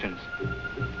confessions.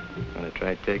 Wanna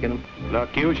try taking them?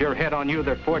 Look, use your head on you.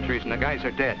 They're forgeries and the guys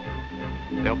are dead.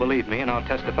 They'll believe me and I'll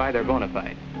testify they're bona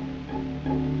fide.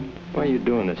 Why are you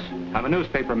doing this? I'm a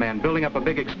newspaper man building up a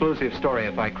big exclusive story.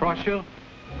 If I cross you,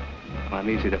 well, I'm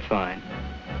easy to find.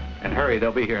 And hurry,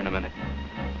 they'll be here in a minute.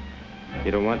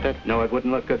 You don't want that? No, it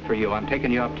wouldn't look good for you. I'm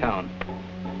taking you uptown.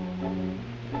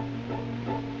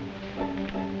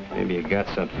 Maybe you got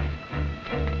something.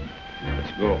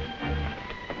 Let's go.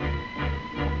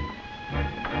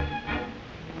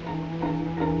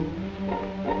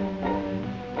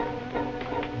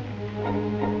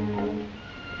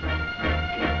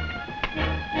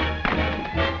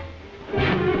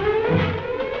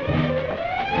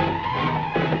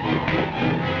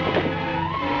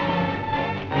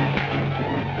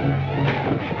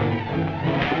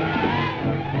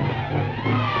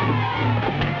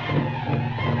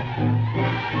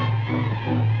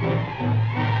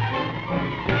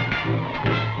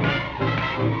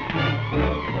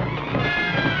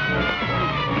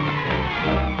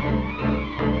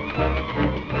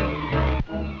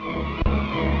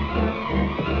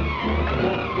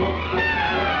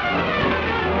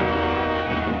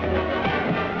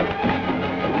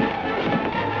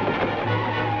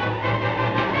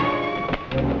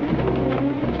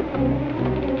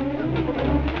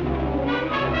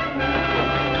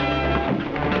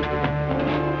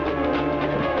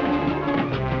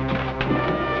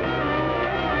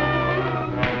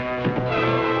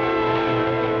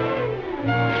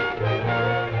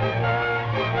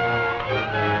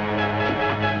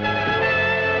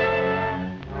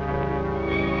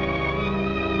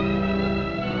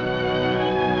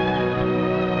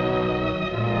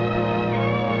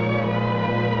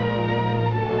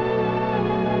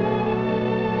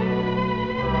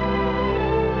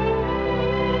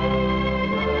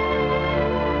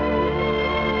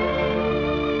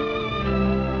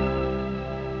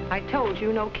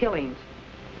 No killings.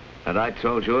 And I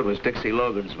told you it was Dixie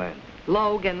Logan's men.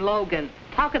 Logan.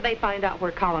 How could they find out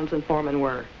where Collins and Foreman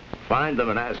were? Find them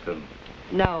and ask them.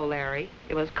 No, Larry.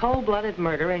 It was cold-blooded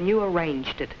murder, and you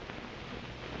arranged it.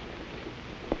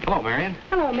 Hello, Marion.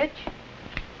 Hello, Mitch.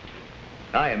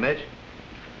 Hiya, Mitch.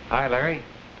 Hi, Larry.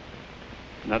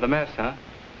 Another mess, huh?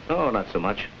 Oh, not so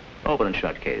much. Open and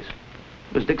shut case.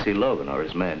 It was Dixie Logan or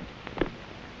his men.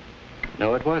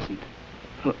 No, it wasn't.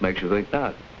 What makes you think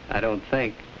that? I don't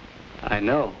think. I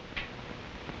know.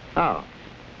 How?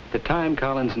 The time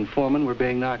Collins and Foreman were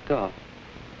being knocked off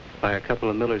by a couple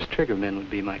of Miller's triggermen would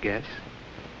be my guess.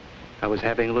 I was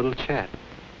having a little chat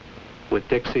with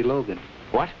Dixie Logan.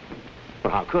 What?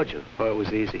 Well, how could you? Well, it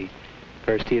was easy.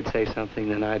 First he'd say something,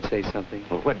 then I'd say something.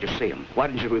 Well, where did you see him? Why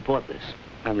didn't you report this?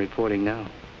 I'm reporting now.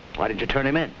 Why didn't you turn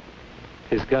him in?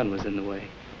 His gun was in the way.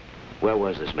 Where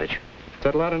was this, Mitch?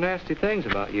 Said a lot of nasty things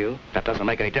about you. That doesn't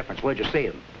make any difference. Where'd you see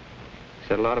him?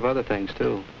 Said a lot of other things,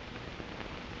 too.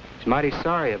 He's mighty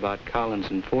sorry about Collins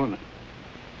and Foreman.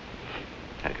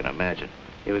 I can imagine.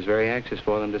 He was very anxious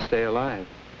for them to stay alive.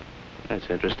 That's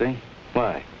interesting.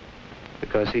 Why?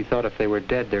 Because he thought if they were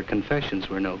dead, their confessions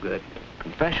were no good.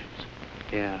 Confessions?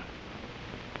 Yeah.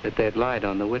 That they'd lied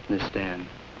on the witness stand.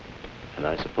 And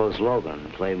I suppose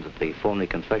Logan claimed that the phony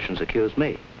confessions accused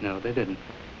me. No, they didn't.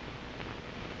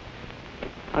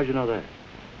 How'd you know that?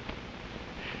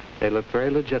 They looked very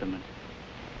legitimate.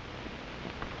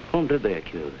 Whom did they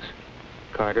accuse?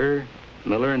 Carter,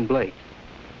 Miller, and Blake.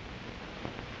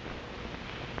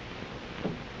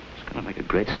 It's gonna make a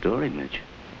great story, Mitch.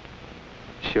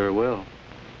 Sure will.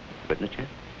 Written it yet?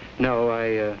 No,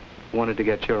 I wanted to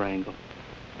get your angle.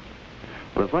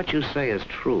 Well, if what you say is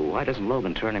true, why doesn't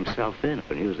Logan turn himself in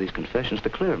and use these confessions to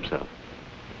clear himself?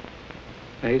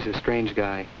 He's a strange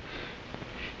guy.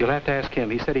 You'll have to ask him.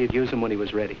 He said he'd use them when he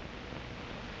was ready.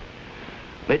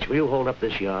 Mitch, will you hold up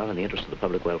this yarn in the interest of the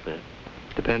public welfare?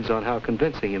 Depends on how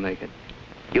convincing you make it.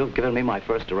 You've given me my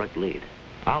first direct lead.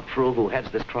 I'll prove who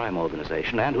heads this crime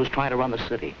organization and who's trying to run the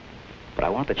city. But I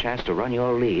want the chance to run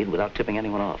your lead without tipping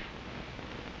anyone off.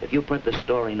 If you print this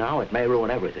story now, it may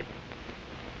ruin everything.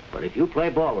 But if you play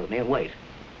ball with me and wait,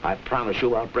 I promise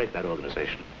you I'll break that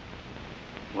organization.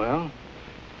 Well,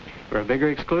 for a bigger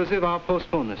exclusive, I'll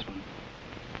postpone this one.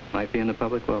 Might be in the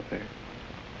public welfare.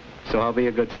 So I'll be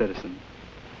a good citizen.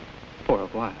 For a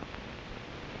while.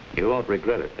 You won't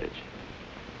regret it, Mitch.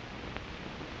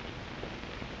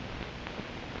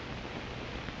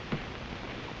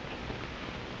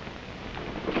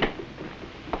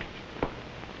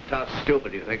 How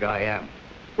stupid do you think I am?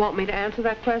 Want me to answer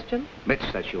that question? Mitch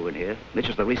set you in here. Mitch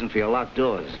is the reason for your locked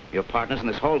doors, your partners in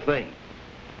this whole thing.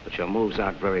 But your moves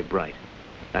aren't very bright.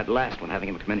 That last one, having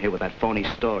him come in here with that phony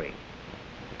story.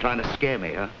 Trying to scare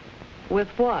me, huh? With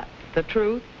what? The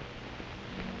truth?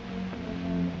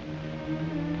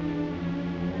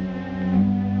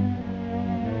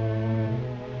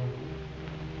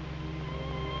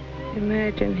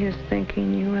 Imagine his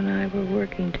thinking you and I were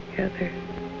working together.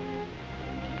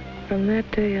 From that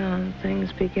day on,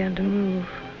 things began to move.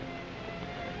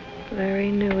 Larry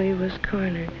knew he was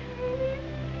cornered.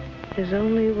 His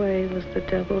only way was the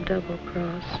double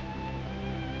cross.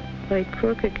 Play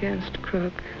crook against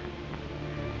crook.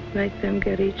 Make them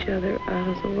get each other out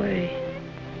of the way.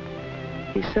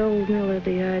 He sold Miller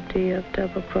the idea of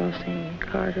double-crossing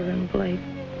Carter and Blake.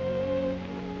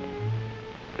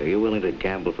 Are you willing to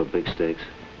gamble for big stakes?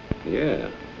 Yeah.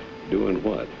 Doing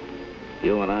what?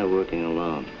 You and I working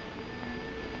alone.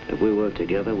 If we work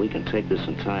together, we can take this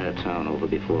entire town over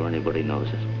before anybody knows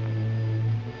it.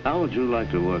 How would you like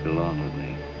to work along with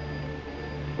me?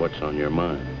 What's on your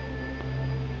mind?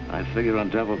 I figure on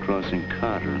double-crossing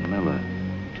Carter and Miller,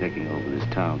 taking over this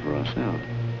town for ourselves.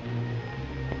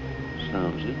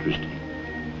 Sounds interesting.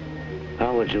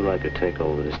 How would you like to take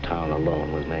over this town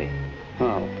alone with me?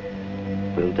 How?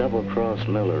 We'll double-cross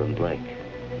Miller and Blake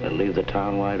and leave the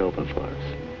town wide open for us.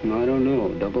 I don't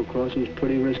know. Double-crossing's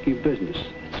pretty risky business.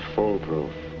 It's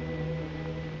foolproof.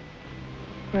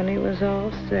 When he was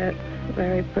all set,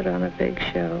 Larry put on a big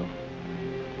show.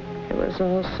 It was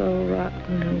all so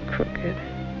rotten and crooked,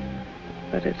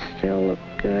 but it still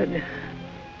looked good.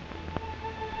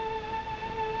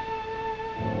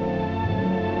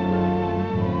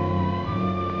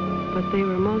 But they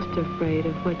were most afraid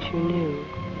of what you knew.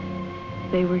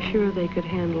 They were sure they could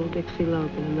handle Dixie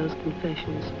Logan and those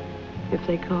confessions if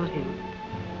they caught him.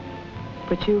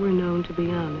 But you were known to be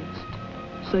honest,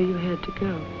 so you had to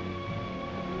go.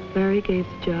 Larry gave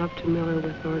the job to Miller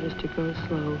with orders to go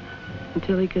slow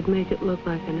until he could make it look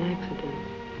like an accident,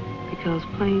 because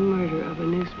plain murder of a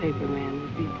newspaperman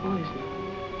would be poison.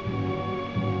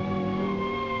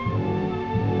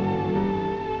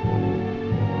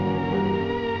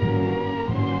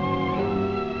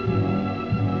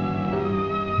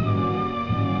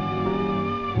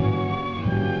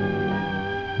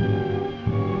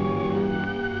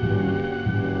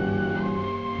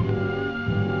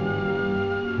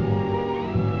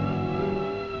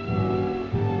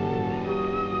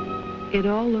 It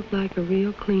all looked like a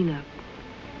real cleanup.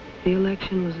 The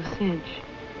election was a cinch,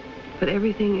 but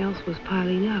everything else was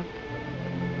piling up.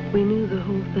 We knew the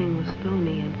whole thing was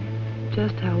phony, and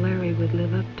just how Larry would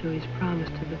live up to his promise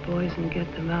to the boys and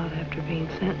get them out after being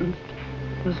sentenced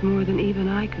was more than even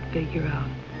I could figure out.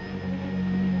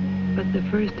 But the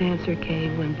first answer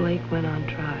came when Blake went on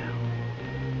trial.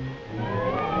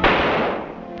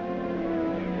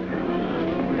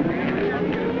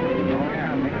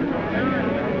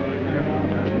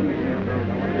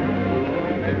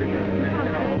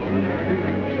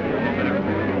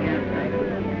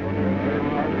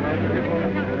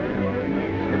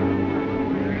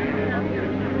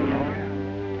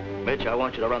 I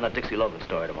want you to run that Dixie Logan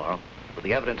story tomorrow. With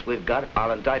the evidence we've got,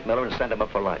 I'll indict Miller and send him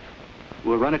up for life.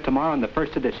 We'll run it tomorrow in the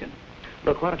first edition.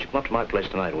 Look, why don't you come up to my place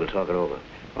tonight and we'll talk it over?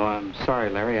 Oh, I'm sorry,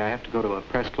 Larry. I have to go to a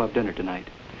press club dinner tonight.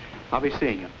 I'll be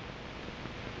seeing you.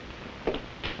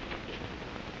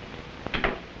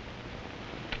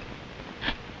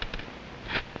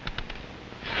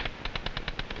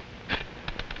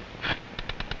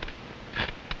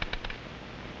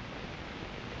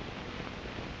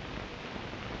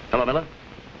 Hello, Miller.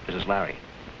 This is Larry.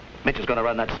 Mitch is going to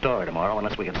run that story tomorrow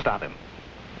unless we can stop him.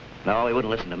 No, he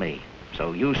wouldn't listen to me,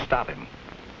 so you stop him.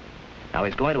 Now,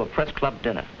 he's going to a press club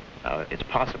dinner. Now, it's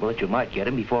possible that you might get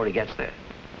him before he gets there.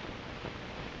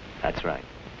 That's right.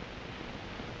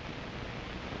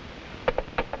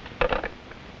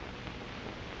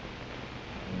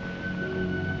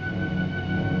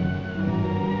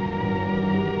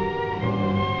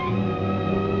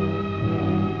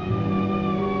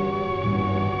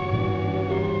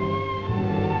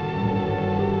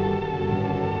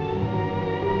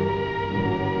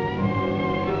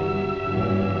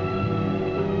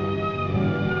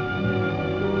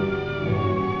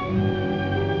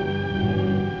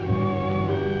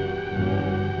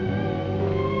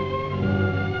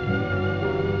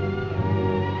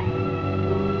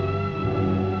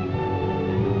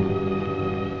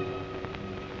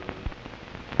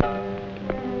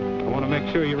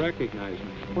 Sure you recognize me.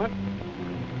 What?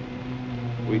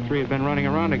 We three have been running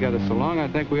around together so long, I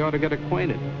think we ought to get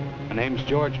acquainted. My name's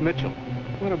George Mitchell.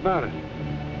 What about it?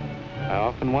 I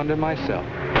often wonder myself.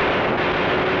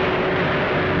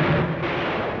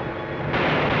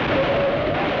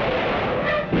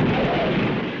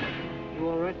 You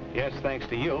all right? Yes, thanks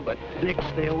to you, but... Nick,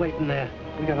 stay away from there.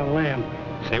 We got a lamb.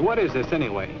 Say, what is this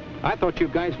anyway? I thought you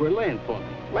guys were laying for me.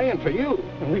 Laying for you?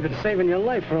 And we've been saving your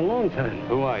life for a long time.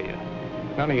 Who are you?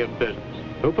 None of your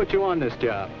business. Who put you on this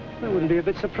job? I wouldn't be a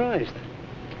bit surprised.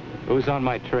 Who's on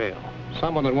my trail?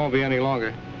 Someone that won't be any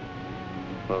longer.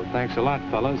 Well, thanks a lot,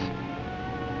 fellas.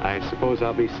 I suppose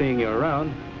I'll be seeing you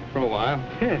around. For a while.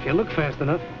 Yeah, if you look fast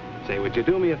enough. Say, would you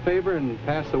do me a favor and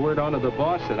pass the word on to the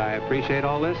boss that I appreciate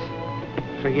all this?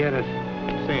 Forget it.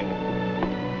 See you.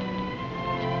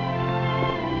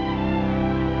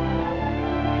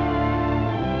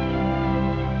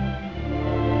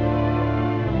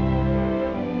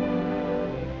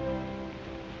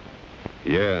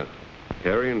 Yeah,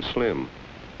 Harry and Slim.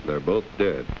 They're both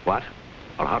dead. What?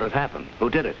 Well, how did it happen? Who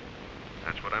did it?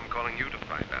 That's what I'm calling you to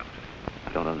find out.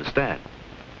 I don't understand.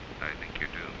 I think you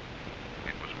do.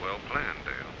 It was well planned,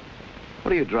 Dale.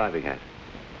 What are you driving at?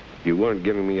 You weren't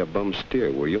giving me a bum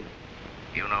steer, were you?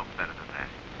 You know better than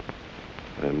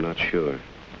that. I'm not sure.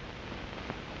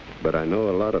 But I know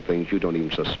a lot of things you don't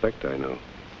even suspect I know.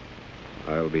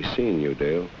 I'll be seeing you,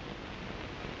 Dale.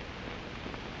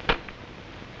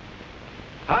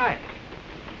 Hi.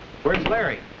 Where's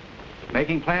Larry?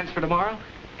 Making plans for tomorrow?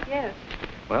 Yes,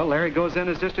 Well, Larry goes in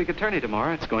as district attorney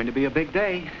tomorrow. It's going to be a big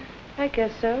day. I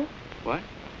guess so. What?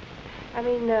 I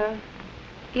mean,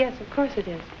 yes, of course it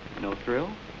is. No thrill?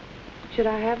 Should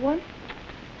I have one?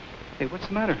 Hey, what's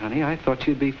the matter, honey? I thought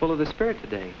you'd be full of the spirit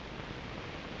today.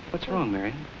 What's wrong,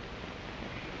 Marion?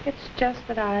 It's just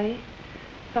that I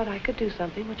thought I could do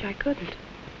something which I couldn't.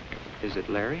 Is it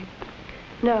Larry?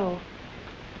 No.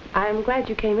 I'm glad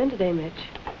you came in today, Mitch.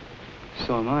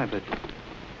 So am I, but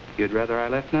you'd rather I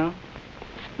left now?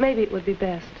 Maybe it would be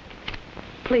best.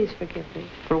 Please forgive me.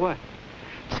 For what?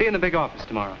 See you in the big office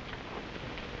tomorrow.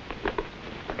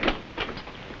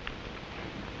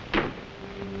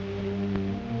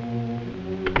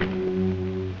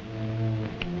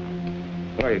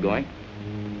 Where are you going?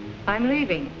 I'm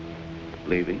leaving.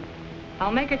 Leaving?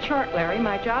 I'll make it short, Larry.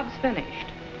 My job's finished.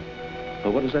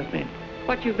 Well, what does that mean?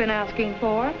 What you've been asking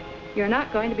for? You're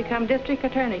not going to become district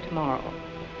attorney tomorrow.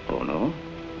 Oh, no?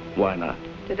 Why not?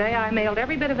 Today I mailed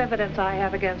every bit of evidence I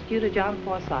have against you to John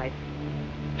Forsythe.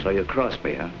 So you crossed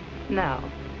me, huh? No.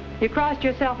 You crossed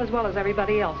yourself as well as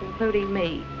everybody else, including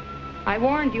me. I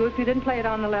warned you if you didn't play it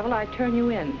on the level, I'd turn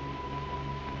you in.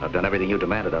 I've done everything you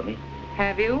demanded of me.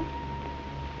 Have you?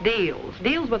 Deals.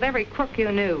 Deals with every crook you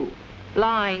knew.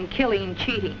 Lying, killing,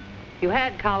 cheating. You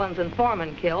had Collins and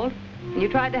Foreman killed, and you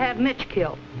tried to have Mitch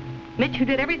killed. Mitch, who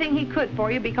did everything he could for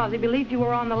you because he believed you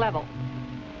were on the level.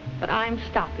 But I'm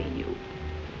stopping you.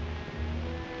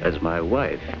 As my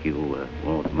wife, you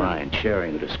won't mind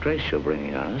sharing the disgrace you're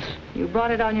bringing on us. You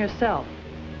brought it on yourself.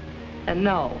 And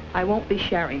no, I won't be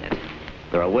sharing it.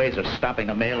 There are ways of stopping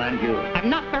a mail and you.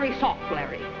 I'm not very soft,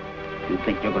 Larry. You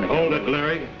think you're going to Hold it,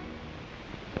 Larry.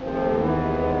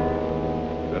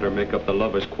 Better make up the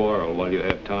lovers' quarrel while you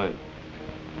have time.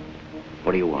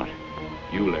 What do you want?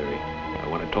 You, Larry. I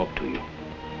want to talk to you.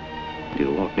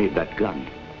 You won't need that gun.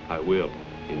 I will,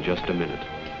 in just a minute.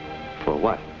 For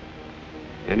what?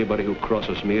 Anybody who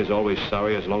crosses me is always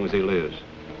sorry as long as he lives.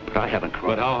 But I haven't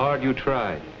crossed. But how hard you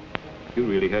tried. You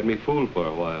really had me fooled for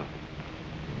a while.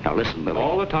 Now listen, Billy.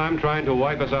 All the time trying to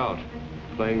wipe us out.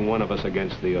 Playing one of us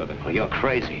against the other. Well, you're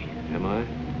crazy. Am I?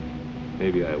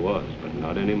 Maybe I was, but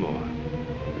not anymore.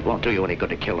 It won't do you any good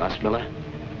to kill us, Miller.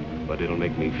 But it'll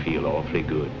make me feel awfully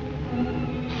good.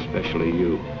 Especially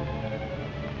you.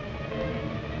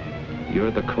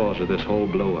 You're the cause of this whole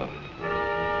blow-up.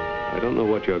 I don't know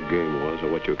what your game was or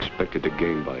what you expected to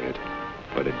gain by it,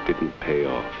 but it didn't pay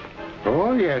off.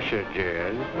 Oh, yes, it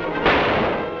did.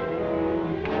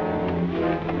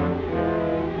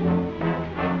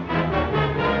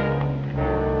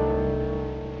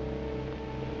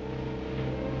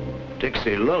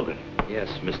 Dixie Logan. Yes,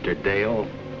 Mr. Dale.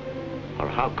 Or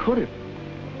how could it?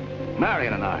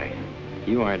 Marion and I.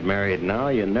 You aren't married now.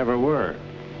 You never were.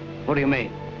 What do you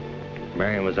mean?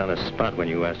 Marion was on the spot when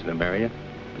you asked her to marry you.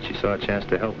 But she saw a chance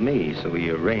to help me, so we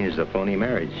arranged a phony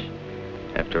marriage.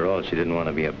 After all, she didn't want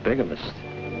to be a bigamist.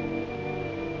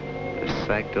 The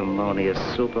sanctimonious,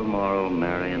 supermoral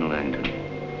Marion Langdon.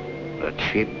 A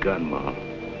cheap gun moll.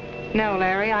 No,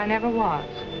 Larry, I never was.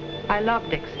 I loved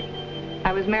Dixie.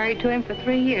 I was married to him for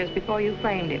 3 years before you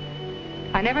framed him.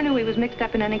 I never knew he was mixed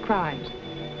up in any crimes.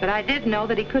 But I did know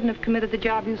that he couldn't have committed the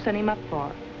job you sent him up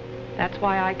for. That's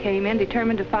why I came in,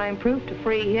 determined to find proof to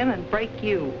free him and break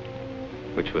you.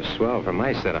 Which was swell for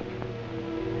my setup.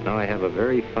 Now I have a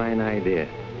very fine idea.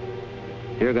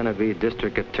 You're going to be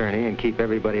district attorney and keep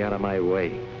everybody out of my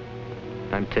way.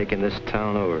 I'm taking this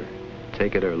town over.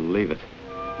 Take it or leave it.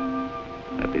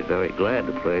 I'd be very glad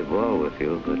to play ball with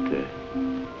you, but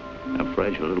I'm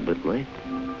afraid you're a little bit late.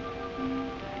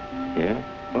 Yeah?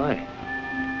 Why?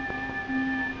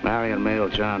 Marion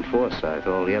mailed John Forsythe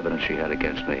all the evidence she had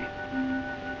against me.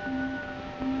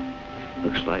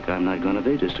 Looks like I'm not going to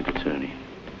be district attorney.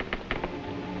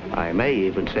 I may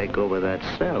even take over that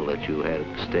cell that you had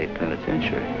at the state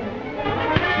penitentiary.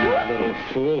 You little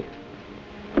fool.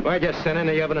 Why'd you send in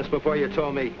the evidence before you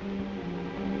told me?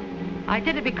 I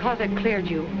did it because it cleared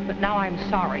you, but now I'm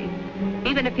sorry.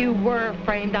 Even if you were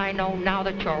framed, I know now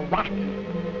that you're rotten.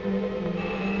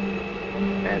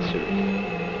 Answer it.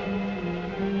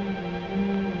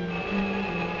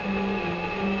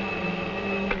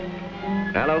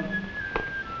 Hello?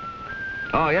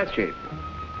 Oh, yes, Chief.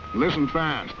 Listen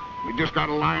fast. We just got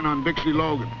a line on Dixie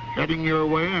Logan, heading your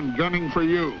way and gunning for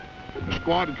you. The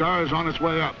squad car is on its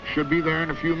way up. Should be there in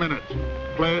a few minutes.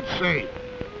 Play it safe.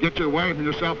 Get your wife and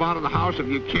yourself out of the house if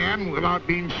you can without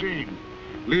being seen.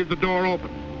 Leave the door open.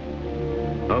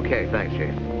 Okay, thanks,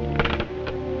 Chief.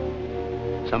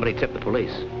 Somebody tipped the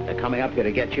police. They're coming up here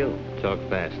to get you. Talk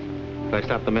fast. If I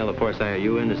stop the mail, of course, are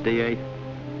you in as DA?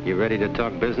 You ready to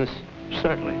talk business?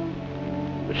 Certainly.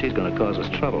 But she's going to cause us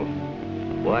trouble.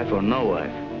 Wife or no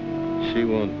wife. She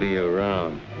won't be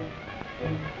around.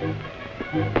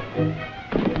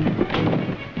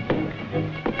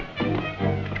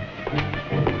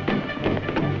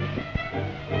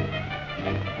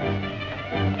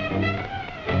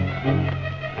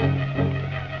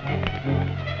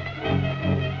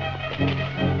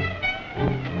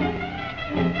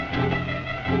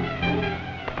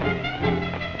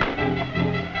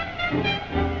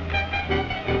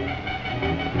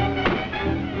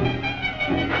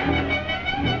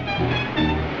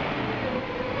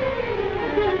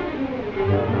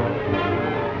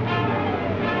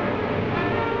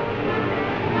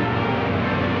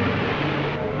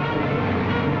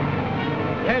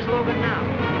 There's Logan now.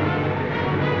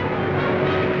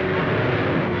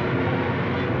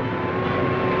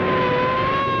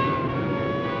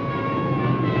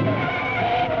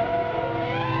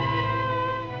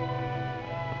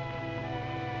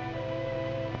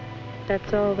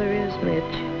 That's all there is, Mitch.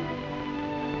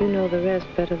 You know the rest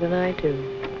better than I do.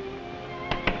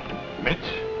 Mitch?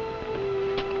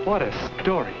 What a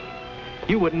story.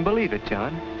 You wouldn't believe it,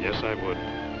 John. Yes, I would.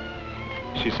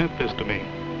 She sent this to me.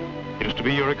 It is to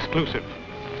be your exclusive.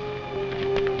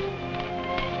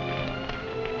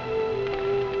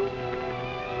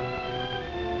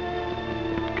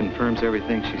 It confirms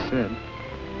everything she said.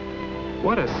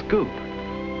 What a scoop.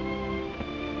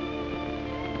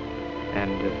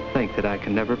 And to think that I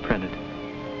can never print it.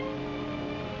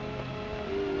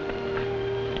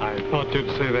 I thought you'd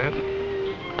say that.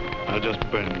 I'll just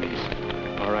burn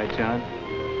these. All right, John.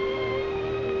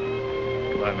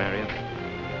 Goodbye, Marion.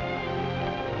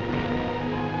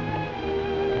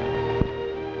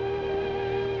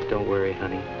 Don't worry,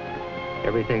 honey.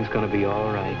 Everything's gonna be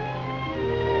all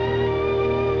right.